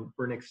down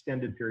for an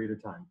extended period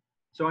of time.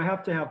 So I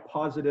have to have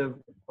positive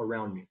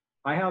around me.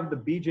 I have the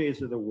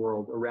BJs of the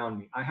world around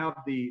me. I have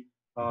the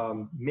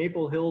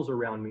Maple Hills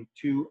around me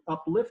to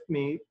uplift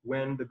me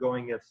when the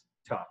going gets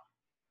tough.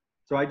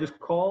 So I just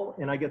call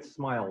and I get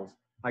smiles.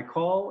 I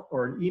call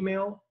or an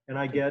email and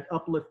I get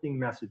uplifting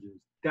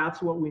messages.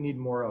 That's what we need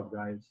more of,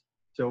 guys.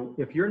 So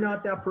if you're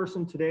not that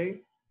person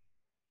today,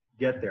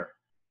 get there.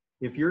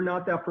 If you're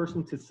not that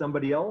person to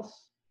somebody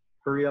else,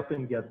 hurry up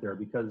and get there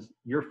because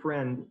your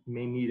friend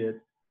may need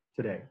it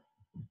today.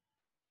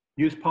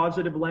 Use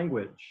positive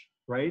language,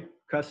 right?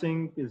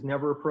 Cussing is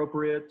never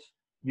appropriate.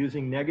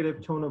 Using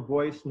negative tone of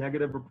voice,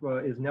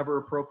 is never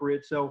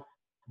appropriate. So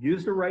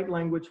use the right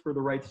language for the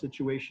right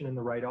situation and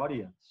the right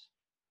audience.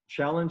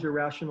 Challenge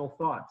irrational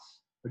thoughts.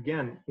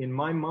 Again, in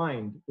my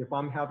mind, if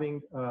I'm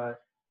having a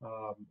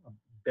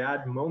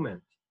bad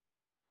moment,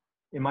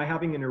 am I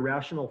having an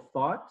irrational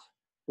thought,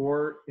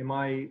 or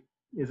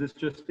is this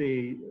just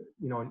a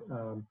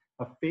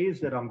phase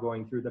that I'm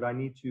going through that I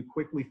need to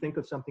quickly think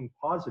of something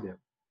positive?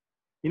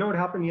 You know what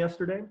happened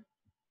yesterday?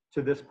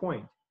 To this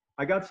point,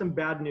 I got some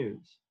bad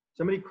news.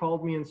 Somebody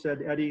called me and said,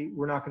 Eddie,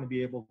 we're not going to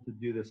be able to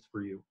do this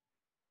for you.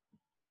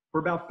 For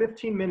about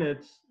 15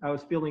 minutes, I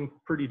was feeling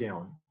pretty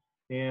down.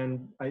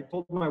 And I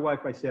told my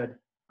wife, I said,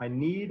 I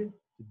need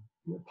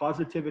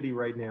positivity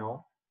right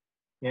now.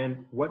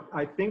 And what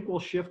I think will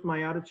shift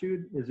my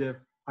attitude is if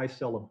I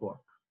sell a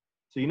book.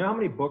 So you know how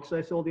many books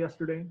I sold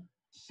yesterday?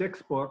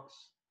 6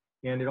 books.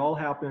 And it all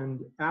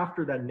happened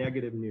after that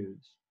negative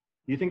news.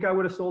 Do you think I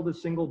would have sold a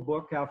single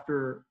book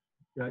after,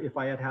 if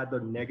I had had the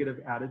negative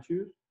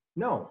attitude?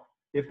 No.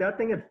 If that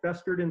thing had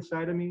festered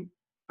inside of me,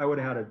 I would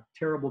have had a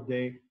terrible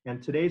day.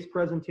 And today's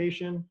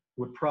presentation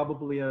would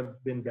probably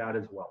have been bad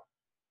as well.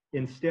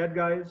 Instead,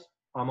 guys,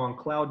 I'm on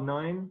cloud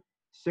 9,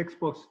 6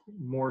 books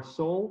more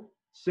sold,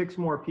 6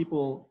 more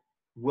people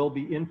will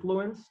be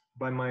influenced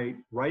by my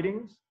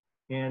writings.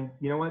 And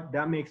you know what?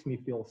 That makes me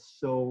feel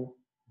so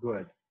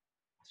good.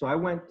 So I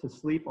went to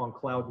sleep on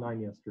cloud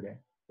 9 yesterday.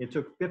 It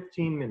took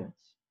 15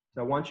 minutes.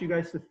 So I want you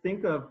guys to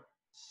think of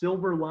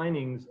silver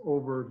linings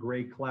over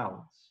gray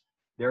clouds.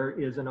 There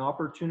is an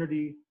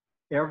opportunity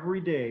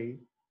every day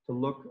to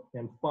look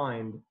and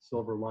find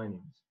silver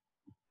linings.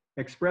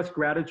 Express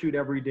gratitude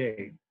every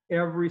day.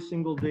 Every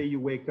single day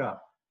you wake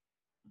up,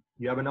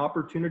 you have an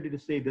opportunity to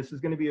say, this is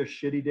going to be a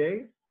shitty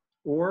day,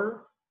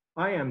 or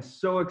I am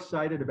so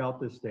excited about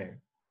this day,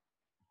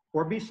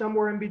 or be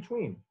somewhere in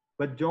between,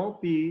 but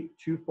don't be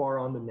too far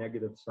on the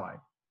negative side.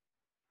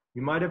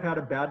 You might have had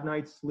a bad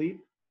night's sleep.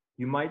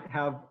 You might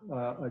have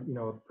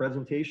a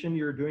presentation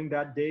you're doing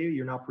that day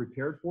you're not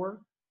prepared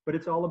for, but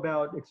it's all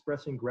about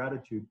expressing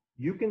gratitude.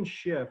 You can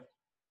shift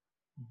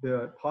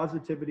the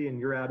positivity in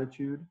your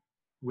attitude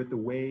with the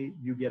way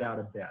you get out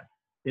of bed.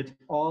 It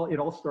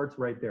all starts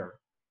right there.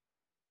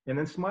 And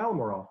then smile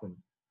more often.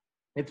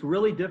 It's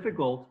really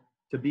difficult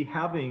to be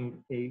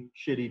having a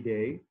shitty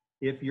day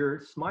if you're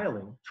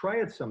smiling. Try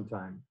it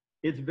sometime.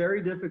 It's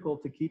very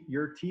difficult to keep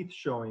your teeth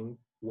showing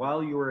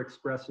while you are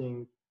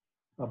expressing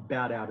a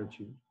bad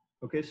attitude.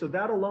 Okay, so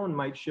that alone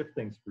might shift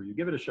things for you.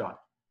 Give it a shot.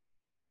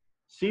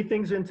 See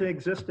things into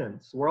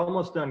existence. We're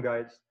almost done,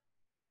 guys.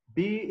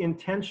 Be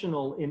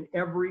intentional in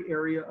every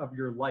area of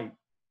your life.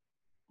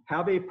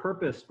 Have a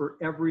purpose for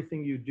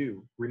everything you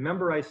do.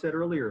 Remember, I said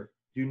earlier,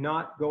 do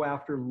not go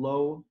after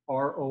low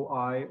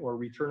ROI or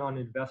return on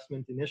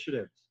investment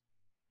initiatives.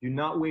 Do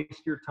not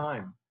waste your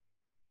time.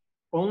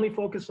 Only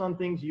focus on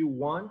things you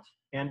want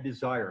and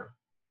desire.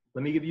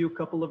 Let me give you a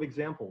couple of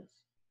examples.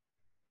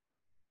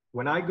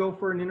 When I go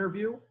for an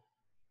interview,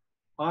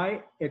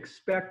 I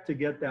expect to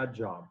get that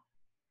job,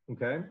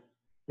 okay?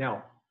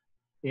 Now,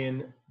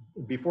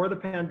 before the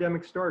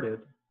pandemic started,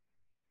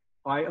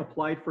 I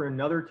applied for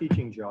another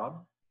teaching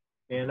job.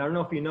 And I don't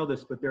know if you know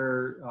this, but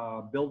they're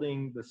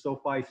building the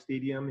SoFi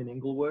Stadium in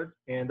Inglewood,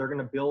 and they're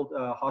gonna build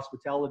a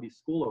hospitality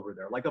school over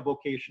there, like a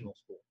vocational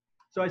school.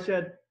 So I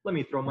said, let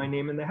me throw my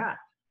name in the hat.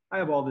 I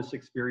have all this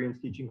experience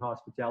teaching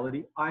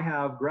hospitality. I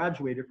have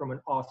graduated from an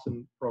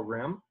awesome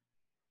program,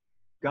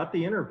 got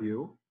the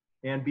interview,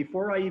 and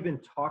before I even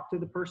talked to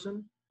the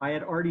person, I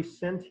had already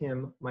sent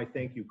him my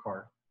thank you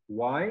card.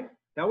 Why?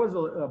 That was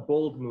a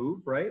bold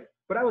move, right?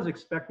 But I was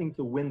expecting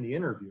to win the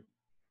interview.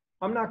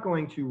 I'm not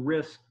going to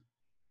risk,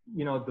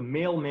 the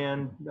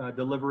mailman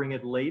delivering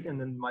it late, and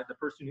then the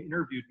person who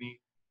interviewed me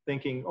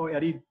thinking, oh,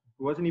 Eddie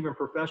wasn't even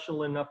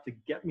professional enough to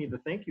get me the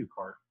thank you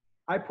card.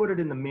 I put it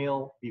in the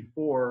mail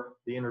before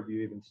the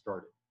interview even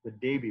started, the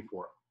day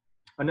before.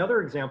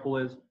 Another example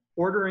is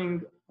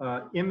ordering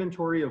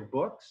inventory of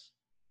books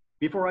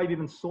before I've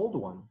even sold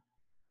one.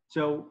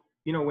 So,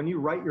 when you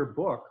write your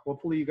book,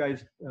 hopefully you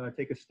guys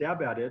take a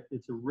stab at it.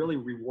 It's a really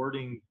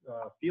rewarding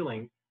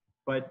feeling,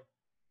 but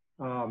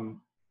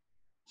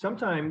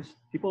sometimes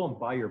people don't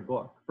buy your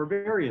book for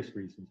various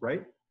reasons,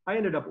 right? I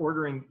ended up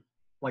ordering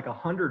like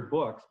 100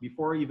 books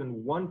before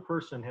even one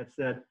person had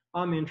said,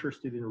 I'm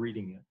interested in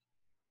reading it.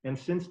 And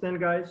since then,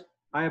 guys,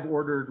 I have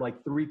ordered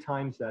like 3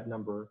 times that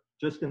number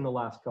just in the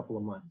last couple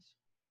of months.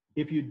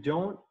 If you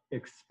don't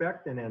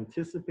expect and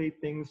anticipate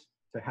things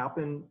to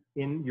happen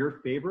in your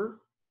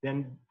favor,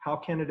 then how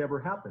can it ever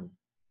happen?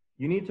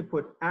 You need to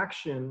put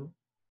action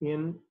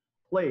in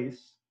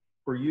place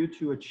for you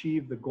to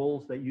achieve the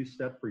goals that you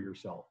set for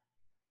yourself.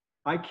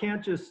 I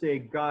can't just say,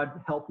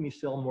 God, help me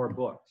sell more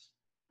books.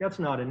 That's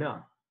not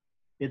enough.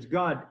 It's,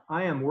 God,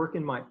 I am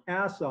working my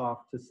ass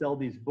off to sell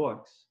these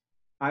books.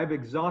 I've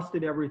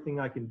exhausted everything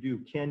I can do.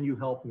 Can you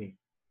help me?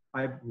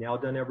 I've now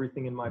done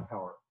everything in my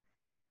power.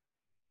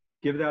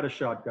 Give that a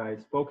shot,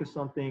 guys. Focus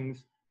on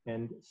things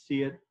and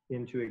see it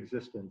into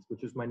existence,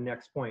 which is my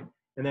next point.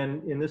 And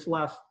then in this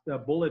last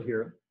bullet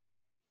here,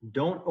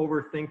 don't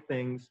overthink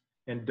things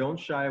and don't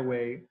shy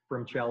away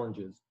from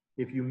challenges.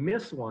 If you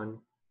miss one,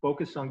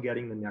 focus on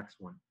getting the next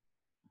one.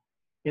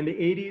 In the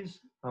 80s,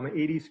 I'm an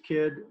 80s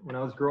kid. When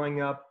I was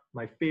growing up,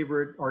 my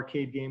favorite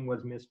arcade game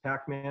was Miss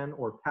Pac-Man,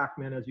 or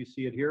Pac-Man as you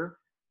see it here.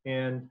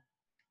 And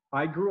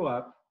I grew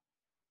up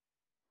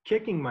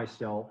kicking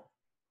myself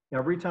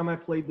every time I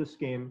played this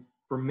game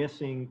for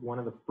missing one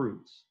of the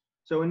fruits.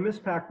 So in Miss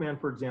Pac-Man,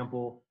 for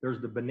example,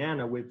 there's the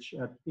banana, which,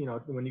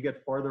 when you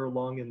get farther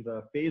along in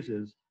the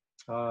phases,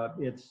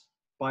 it's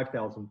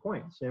 5,000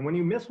 points. And when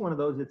you miss one of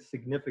those, it's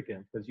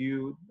significant because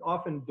you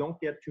often don't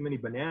get too many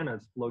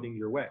bananas floating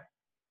your way.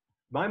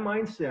 My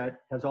mindset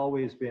has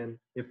always been,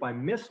 if I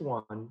miss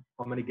one,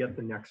 I'm going to get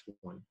the next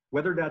one.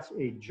 Whether that's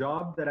a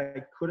job that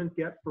I couldn't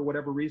get for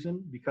whatever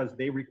reason, because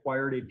they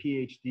required a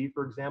PhD,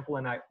 for example,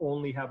 and I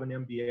only have an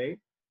MBA,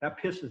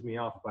 that pisses me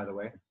off, by the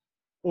way.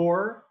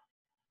 Or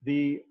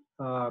the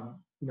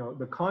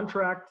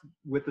contract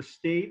with the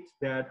state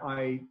that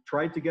I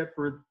tried to get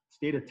for the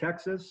state of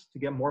Texas to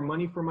get more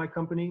money for my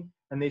company,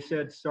 and they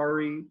said,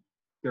 sorry,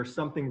 there's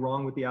something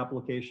wrong with the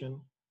application.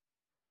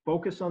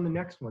 Focus on the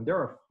next one. There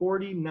are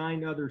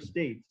 49 other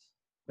states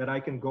that I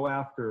can go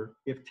after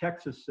if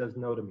Texas says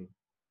no to me,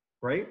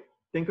 right?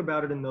 Think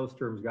about it in those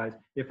terms, guys.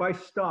 If I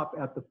stop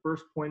at the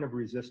first point of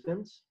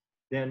resistance,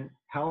 then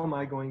how am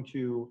I going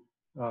to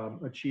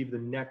achieve the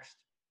next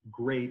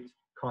great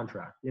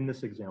contract in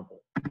this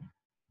example?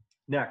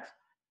 Next,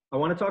 I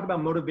want to talk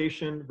about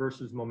motivation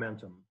versus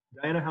momentum.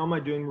 Diana, how am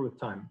I doing with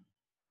time?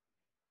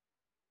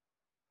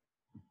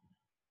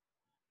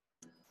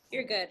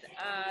 You're good.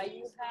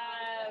 You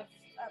have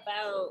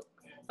about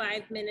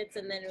 5 minutes,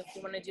 and then if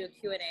you want to do a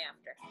Q&A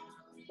after.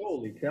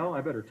 Holy cow,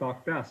 I better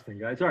talk fast then,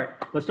 guys. All right,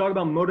 let's talk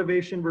about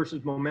motivation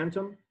versus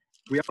momentum.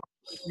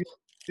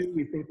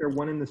 We think they're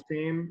one and the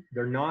same.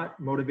 They're not.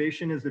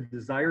 Motivation is the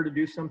desire to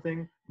do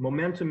something.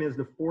 Momentum is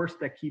the force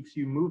that keeps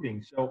you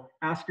moving. So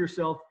ask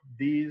yourself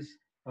these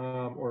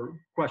or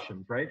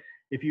questions, right?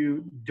 If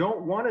you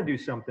don't want to do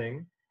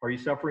something, are you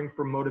suffering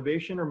from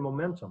motivation or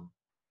momentum?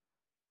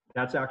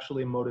 That's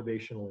actually a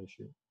motivational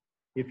issue.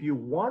 If you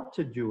want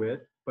to do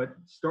it, but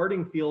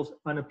starting feels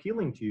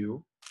unappealing to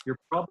you, your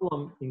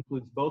problem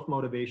includes both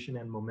motivation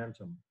and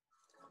momentum.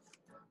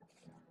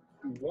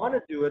 You want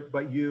to do it,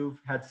 but you've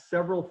had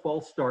several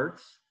false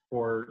starts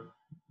or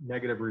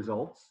negative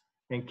results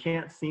and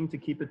can't seem to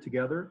keep it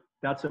together,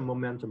 that's a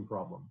momentum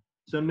problem.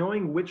 So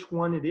knowing which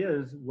one it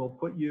is will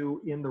put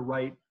you in the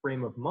right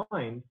frame of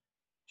mind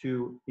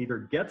to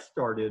either get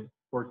started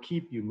or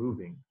keep you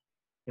moving.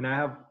 And I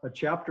have a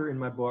chapter in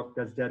my book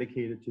that's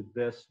dedicated to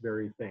this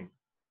very thing.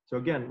 So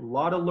again, a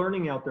lot of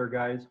learning out there,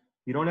 guys.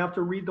 You don't have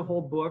to read the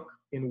whole book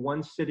in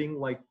one sitting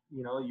like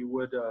you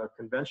would a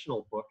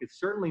conventional book. It's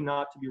certainly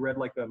not to be read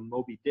like a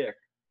Moby Dick.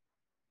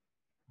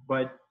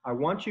 But I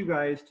want you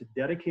guys to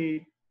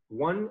dedicate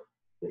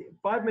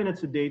 5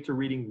 minutes a day to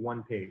reading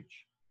one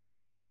page.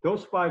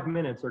 Those 5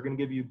 minutes are going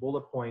to give you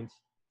bullet points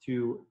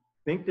to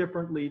think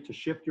differently, to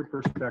shift your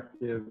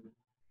perspective,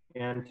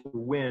 and to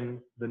win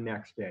the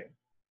next day.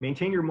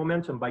 Maintain your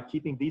momentum by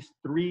keeping these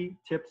 3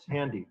 tips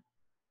handy.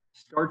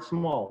 Start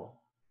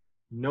small.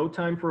 No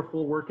time for a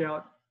full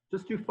workout.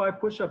 Just do 5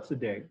 push-ups a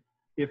day.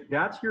 If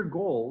that's your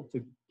goal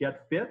to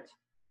get fit,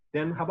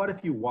 then how about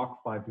if you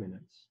walk 5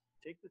 minutes?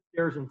 Take the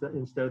stairs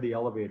instead of the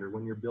elevator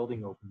when your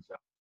building opens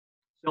up.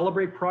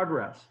 Celebrate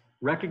progress.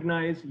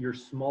 Recognize your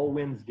small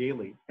wins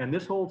daily. And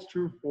this holds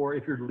true for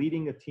if you're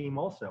leading a team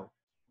also.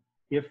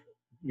 If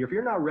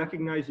you're not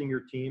recognizing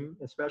your team,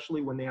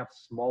 especially when they have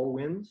small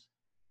wins,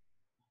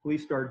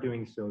 please start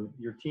doing so.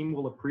 Your team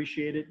will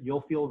appreciate it.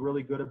 You'll feel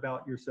really good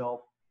about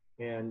yourself,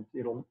 and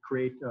it'll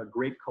create a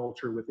great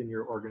culture within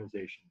your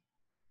organization.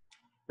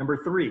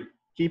 Number 3,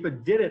 keep a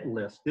did it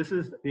list. This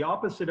is the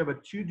opposite of a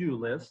to-do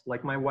list,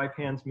 like my wife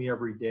hands me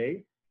every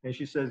day, and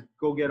she says,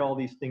 go get all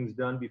these things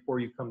done before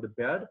you come to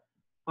bed.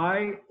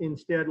 I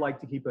instead like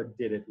to keep a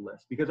did it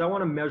list because I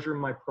want to measure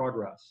my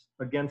progress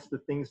against the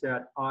things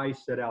that I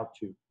set out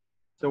to.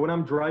 So when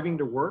I'm driving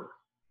to work,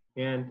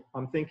 and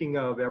I'm thinking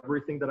of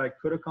everything that I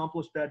could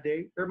accomplish that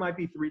day, there might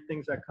be 3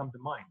 things that come to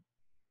mind.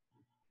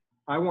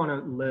 I want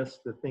to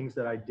list the things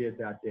that I did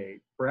that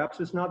day.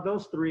 Perhaps it's not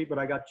those 3, but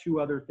I got 2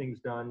 other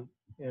things done,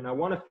 and I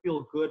want to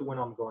feel good when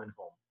I'm going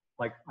home,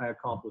 like I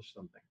accomplished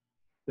something.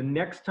 The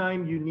next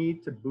time you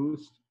need to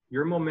boost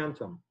your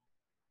momentum,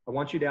 I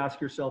want you to ask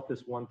yourself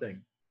this one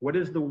thing. What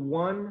is the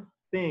one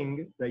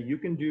thing that you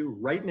can do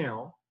right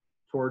now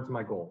towards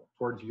my goal,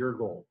 towards your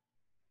goal?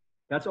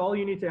 That's all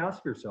you need to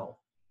ask yourself.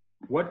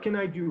 What can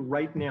I do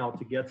right now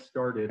to get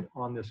started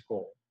on this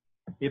goal?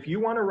 If you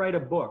want to write a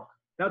book,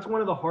 That's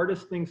one of the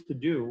hardest things to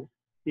do.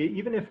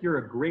 Even if you're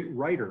a great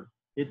writer,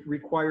 it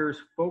requires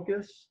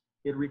focus.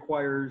 It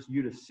requires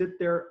you to sit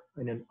there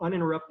in an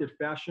uninterrupted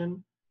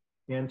fashion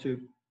and to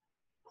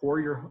pour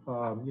your,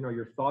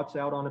 your thoughts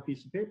out on a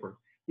piece of paper.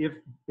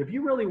 If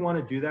you really want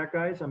to do that,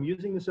 guys, I'm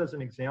using this as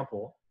an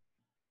example.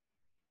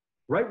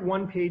 Write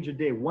 1 page a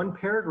day, 1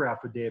 paragraph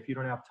a day if you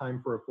don't have time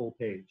for a full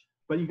page.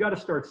 But you got to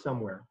start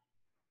somewhere.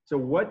 So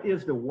what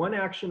is the one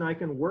action I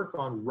can work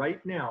on right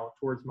now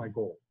towards my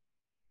goal?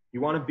 You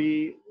want to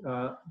be,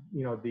 the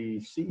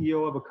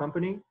CEO of a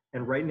company,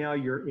 and right now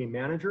you're a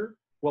manager.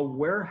 Well,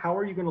 how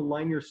are you going to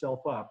line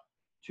yourself up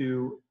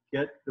to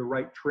get the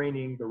right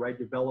training, the right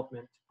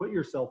development, to put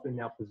yourself in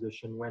that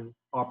position when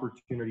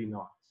opportunity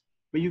knocks?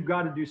 But you've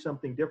got to do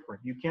something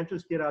different. You can't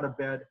just get out of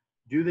bed,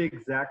 do the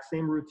exact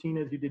same routine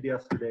as you did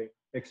yesterday,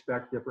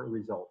 expect different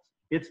results.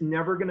 It's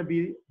never going to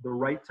be the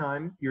right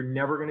time. You're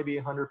never going to be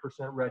 100%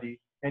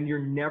 ready, and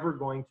you're never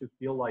going to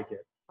feel like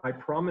it. I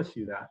promise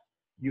you that.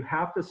 You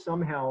have to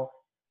somehow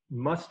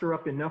muster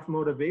up enough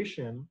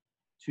motivation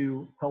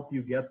to help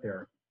you get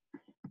there.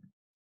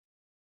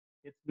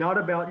 It's not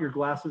about your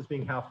glasses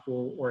being half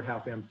full or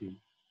half empty.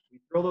 We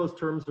throw those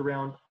terms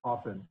around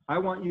often. I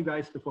want you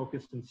guys to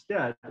focus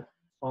instead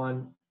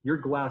on your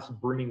glass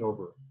brimming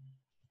over.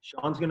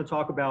 Sean's going to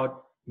talk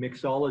about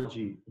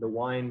mixology, the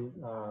wine,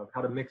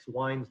 how to mix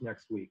wines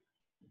next week.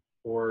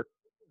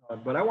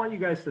 But I want you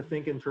guys to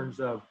think in terms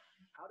of,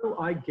 how do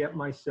I get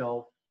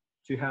myself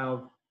to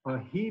have a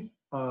heaping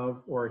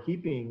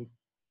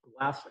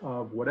glass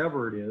of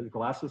whatever it is,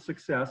 glass of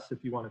success, if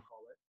you want to call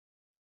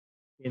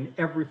it, in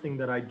everything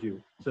that I do,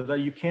 so that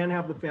you can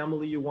have the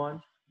family you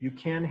want, you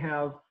can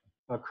have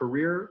a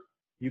career,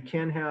 you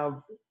can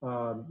have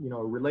a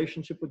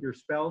relationship with your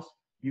spouse,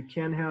 you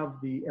can have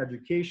the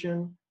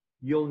education.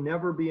 You'll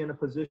never be in a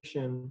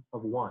position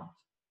of want.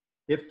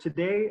 If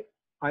today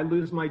I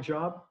lose my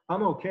job,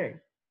 I'm okay.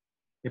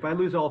 If I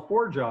lose all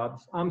 4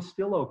 jobs, I'm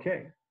still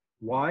okay.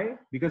 Why?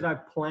 Because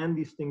I've planned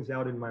these things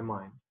out in my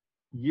mind.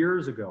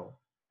 Years ago,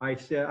 I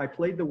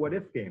played the what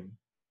if game.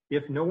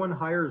 If no one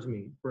hires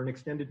me for an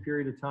extended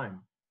period of time,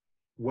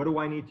 what do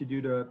I need to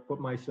do to put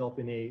myself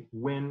in a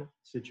win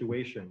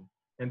situation?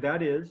 And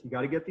that is, you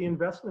got to get the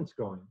investments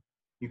going.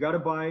 You got to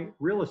buy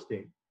real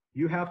estate.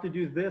 You have to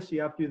do this,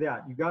 you have to do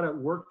that. You got to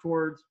work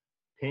towards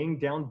paying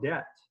down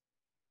debt.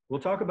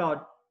 We'll talk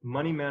about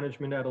money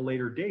management at a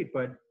later date,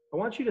 but I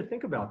want you to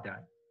think about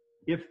that.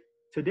 If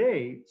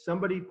today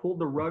somebody pulled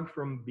the rug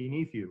from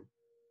beneath you,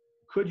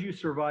 could you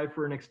survive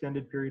for an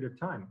extended period of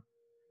time?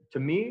 To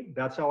me,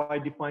 that's how I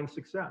define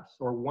success,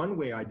 or one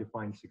way I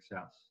define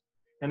success.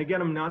 And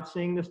again, I'm not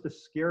saying this to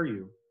scare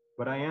you,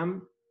 but I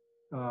am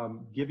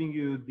giving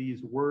you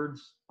these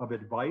words of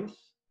advice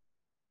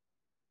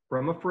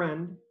from a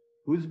friend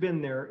who's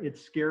been there.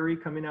 It's scary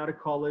coming out of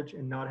college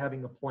and not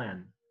having a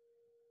plan.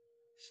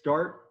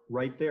 Start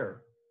right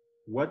there.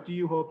 What do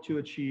you hope to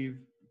achieve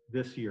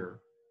this year?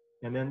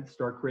 And then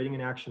start creating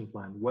an action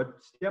plan.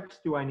 What steps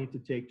do I need to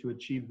take to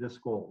achieve this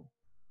goal?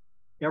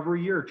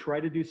 Every year, try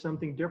to do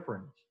something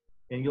different,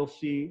 and you'll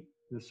see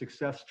the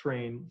success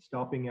train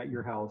stopping at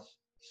your house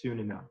soon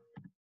enough.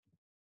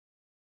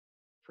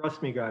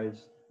 Trust me,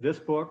 guys, this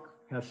book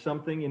has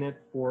something in it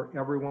for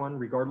everyone,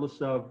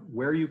 regardless of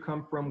where you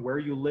come from, where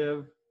you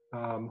live,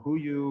 who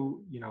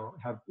you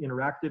have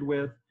interacted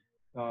with.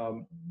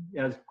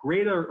 As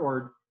great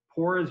or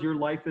poor as your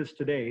life is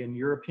today, in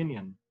your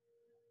opinion,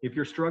 if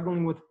you're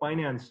struggling with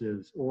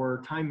finances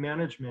or time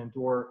management,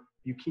 or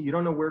you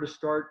don't know where to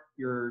start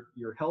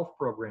your health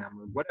program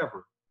or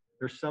whatever,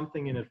 there's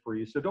something in it for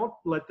you. So don't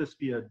let this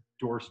be a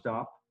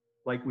doorstop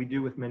like we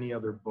do with many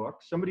other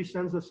books. Somebody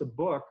sends us a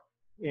book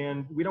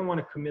and we don't want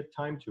to commit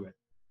time to it.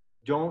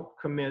 Don't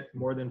commit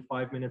more than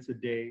 5 minutes a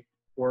day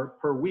or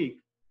per week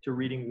to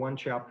reading 1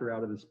 chapter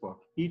out of this book.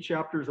 Each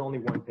chapter is only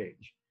 1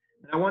 page.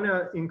 And I want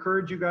to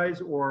encourage you guys,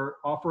 or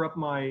offer up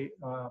my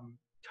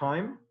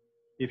time.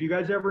 If you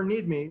guys ever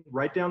need me,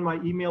 write down my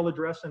email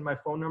address and my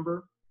phone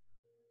number,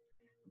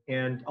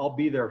 and I'll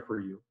be there for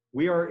you.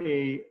 We are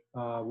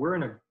we're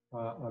in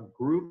a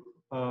group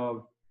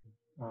of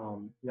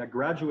that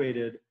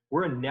graduated.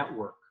 We're a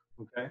network,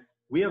 okay?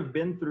 We have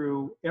been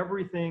through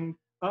everything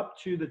up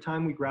to the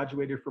time we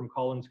graduated from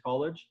Collins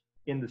College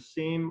in the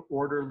same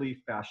orderly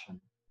fashion.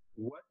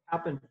 What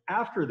happened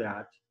after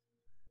that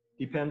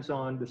depends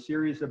on the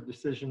series of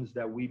decisions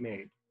that we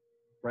made,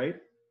 right?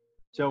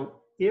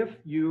 So if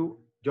you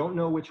don't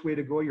know which way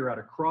to go, you're at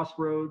a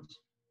crossroads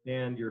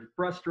and you're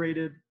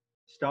frustrated,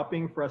 stop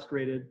being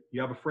frustrated.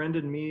 You have a friend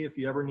in me. If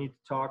you ever need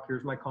to talk,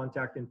 here's my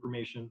contact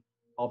information.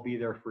 I'll be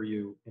there for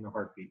you in a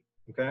heartbeat,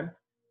 okay?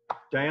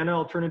 Diana,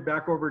 I'll turn it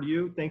back over to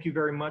you. Thank you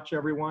very much,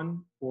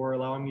 everyone, for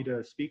allowing me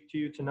to speak to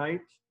you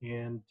tonight,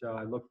 and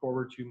I look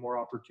forward to more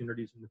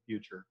opportunities in the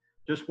future.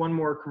 Just one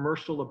more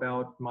commercial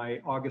about my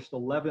August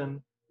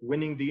 11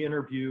 winning the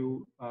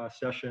interview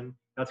session.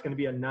 That's going to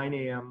be at 9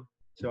 a.m.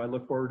 So I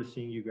look forward to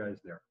seeing you guys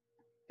there.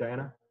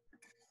 Diana?